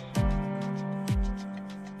else.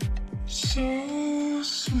 So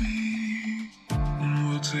sweet, and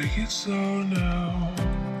we'll take it slow now,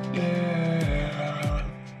 yeah.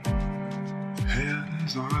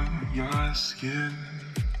 Hands on your skin.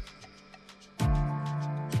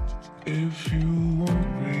 If you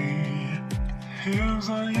want me, hands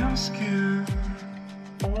on your skin.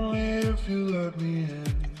 Only if you let me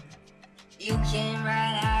in. You came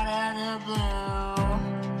right out of the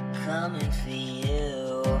blue, coming for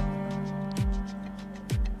you.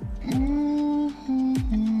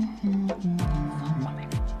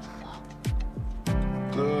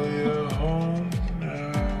 Girl, you're home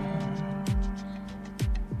now.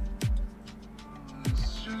 It's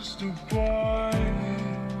just a boy.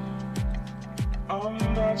 I'm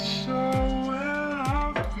not sure where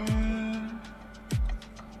I've been.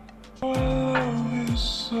 My love is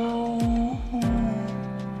so.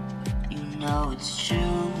 You know it's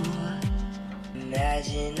true.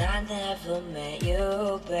 Imagine I never met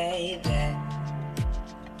you, baby.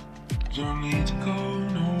 Don't need to go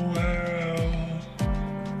nowhere else.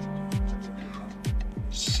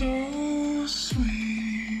 So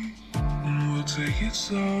sweet, and we'll take it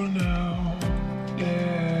slow now,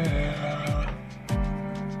 yeah.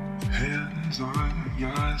 Hands on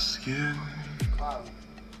your skin.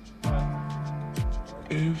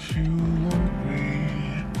 If you want me,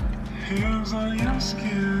 hands on your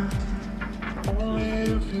skin. Only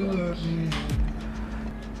if you let me.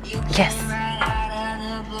 Yes.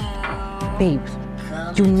 Babe,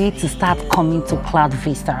 you need to start coming to Cloud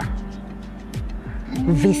Vista.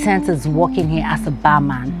 Vincent is working here as a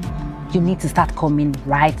barman. You need to start coming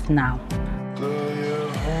right now.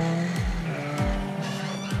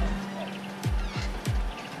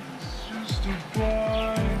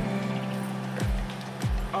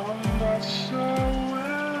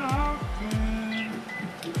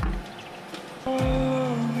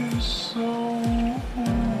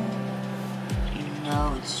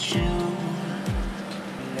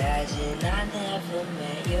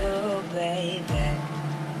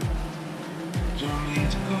 Don't need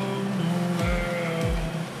to go nowhere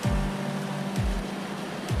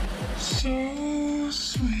else. So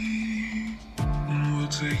sweet, and we'll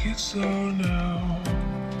take it slow now.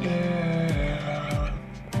 Yeah.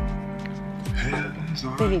 Hands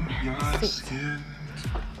on your skin.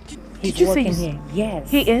 He's Did you say working he's here? Yes.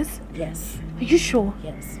 He is? Yes. Are you sure?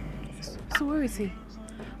 Yes. So where is he?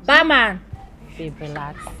 Barman! Babe,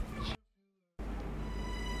 relax.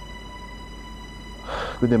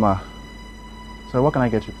 Good day, ma. Sorry, what can I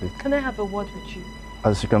get you, please? Can I have a word with you?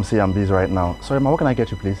 As you can see, I'm busy right now. Sorry, ma, what can I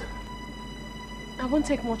get you, please? I won't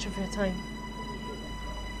take much of your time.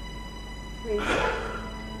 Please.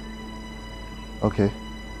 Okay.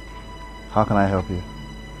 How can I help you?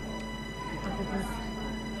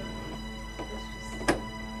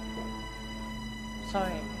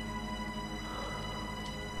 Sorry.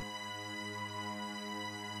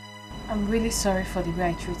 I'm really sorry for the way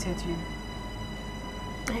I treated you.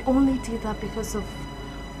 I only did that because of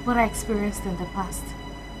what I experienced in the past.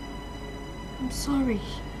 I'm sorry.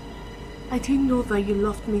 I didn't know that you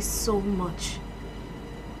loved me so much.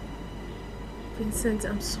 Vincent,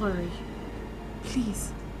 I'm sorry.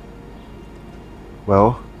 Please.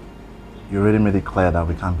 Well, you already made it clear that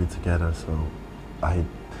we can't be together, so I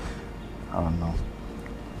don't know.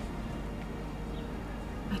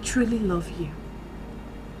 I truly love you.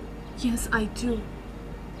 Yes, I do.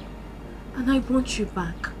 And I want you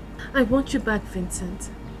back. I want you back, Vincent.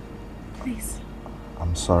 Please.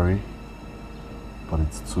 I'm sorry, but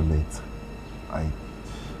it's too late.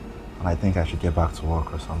 I think I should get back to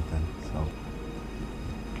work or something, so.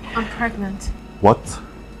 I'm pregnant. What?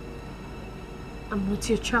 I'm with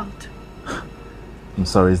your child. I'm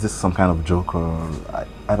sorry, is this some kind of joke or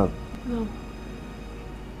I don't... No.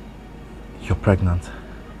 You're pregnant.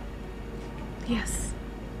 Yes.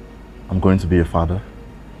 I'm going to be a father.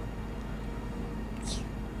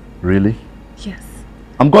 Really? Yes.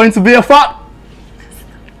 I'm going to be a father!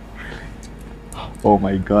 Oh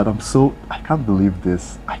my God, I can't believe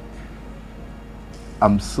this.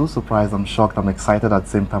 I'm so surprised, I'm shocked, I'm excited at the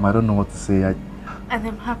same time. I don't know what to say. And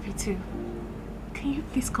I'm happy too. Can you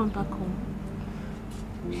please come back home?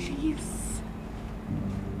 Please.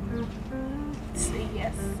 Say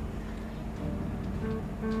yes.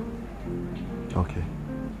 Okay.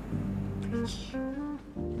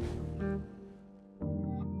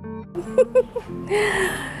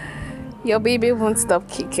 Your baby won't stop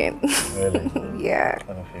kicking. Really? Yeah.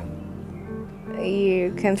 I don't feel.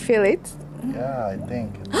 You can feel it? Yeah, I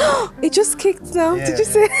think. It just kicked now. Yeah. Did you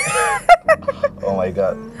say? Oh my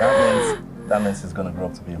God. That means he's gonna grow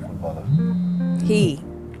up to be a footballer. He?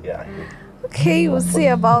 Yeah, he. Okay, we'll see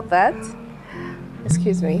about that.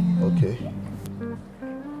 Excuse me. Okay.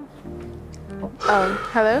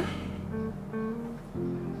 Hello?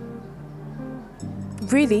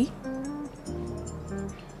 Really?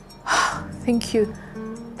 Thank you.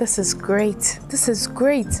 This is great. This is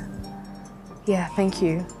great. Yeah, thank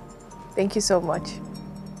you. Thank you so much.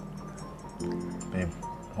 Babe,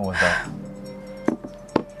 who was that?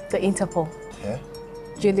 The Interpol. Yeah?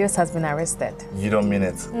 Julius has been arrested. You don't mean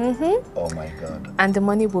it? Mm-hmm. Oh my God. And the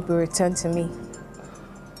money will be returned to me.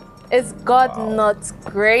 Is God not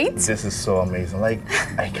great? This is so amazing. Like,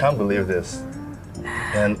 I can't believe this.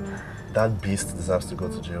 And that beast deserves to go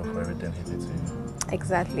to jail for everything he did to you.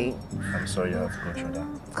 Exactly. I'm sorry you have to go through that.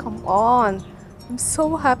 Come on. I'm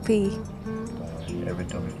so happy. Don't worry,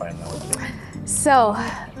 everything will be fine now. Okay? So,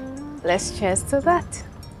 let's cheers to that.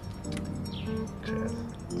 Cheers.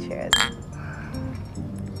 Cheers.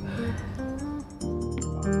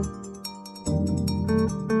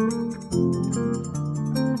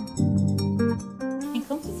 And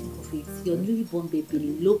come to think of it, your newly born baby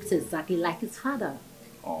looks exactly like his father.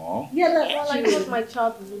 Aww. Yeah, that's all I want my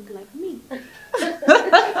child to look like me.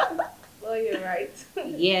 Well, you're right.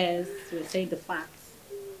 Yes, we're saying the facts.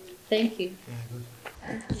 Thank you.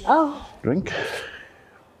 Oh. Drink?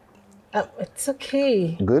 It's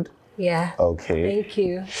okay. Good? Yeah. Okay. Thank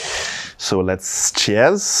you. So let's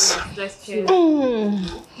cheers. Let's cheers.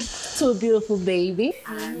 To a beautiful baby.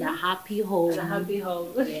 And a happy home. A happy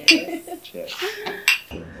home. Yes. Cheers.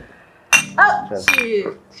 Oh, Cheers.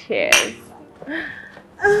 cheers. Cheers.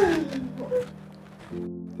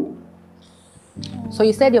 So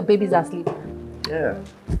you said your baby's asleep? Yeah.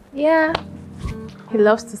 Yeah. He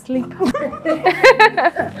loves to sleep.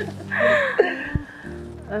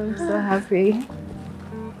 I'm so happy.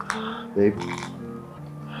 Babe.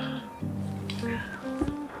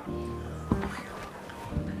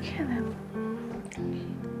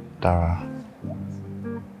 Dara,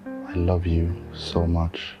 I love you so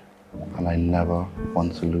much and I never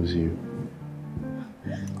want to lose you.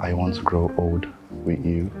 I want to grow old with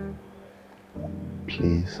you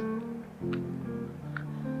Please.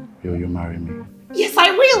 Will you marry me? Yes,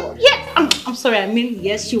 I will. Yes. I'm sorry, I mean,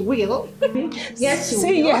 yes, you will. Yes, you will.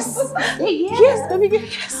 Say yes. Say yes. Yes, let me get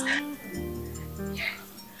yes.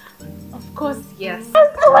 Of course, yes.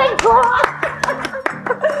 Oh my God.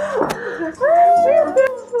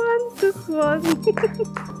 This one.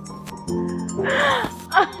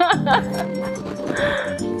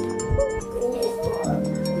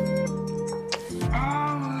 I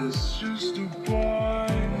was just a boy.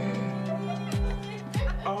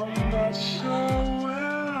 I'm not sure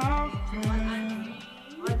where I've been.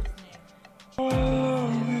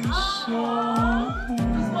 Love is so.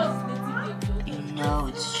 You know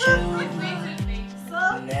it's true.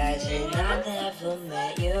 Imagine I never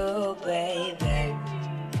met you, baby.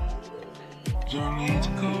 Don't need to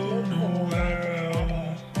go nowhere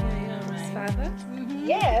else. Father?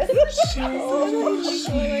 Yes. So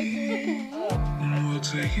sweet. We'll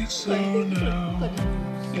take it slow now.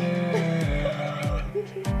 Yeah.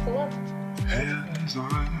 Hands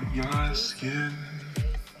on your skin.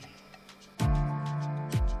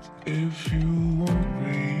 If you want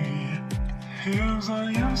me, hands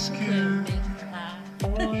on your skin.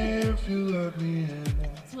 Only if you let me in.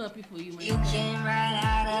 You came right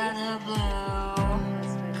out of the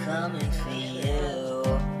blue, coming for you.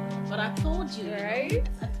 But I told you, right?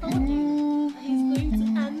 I told you.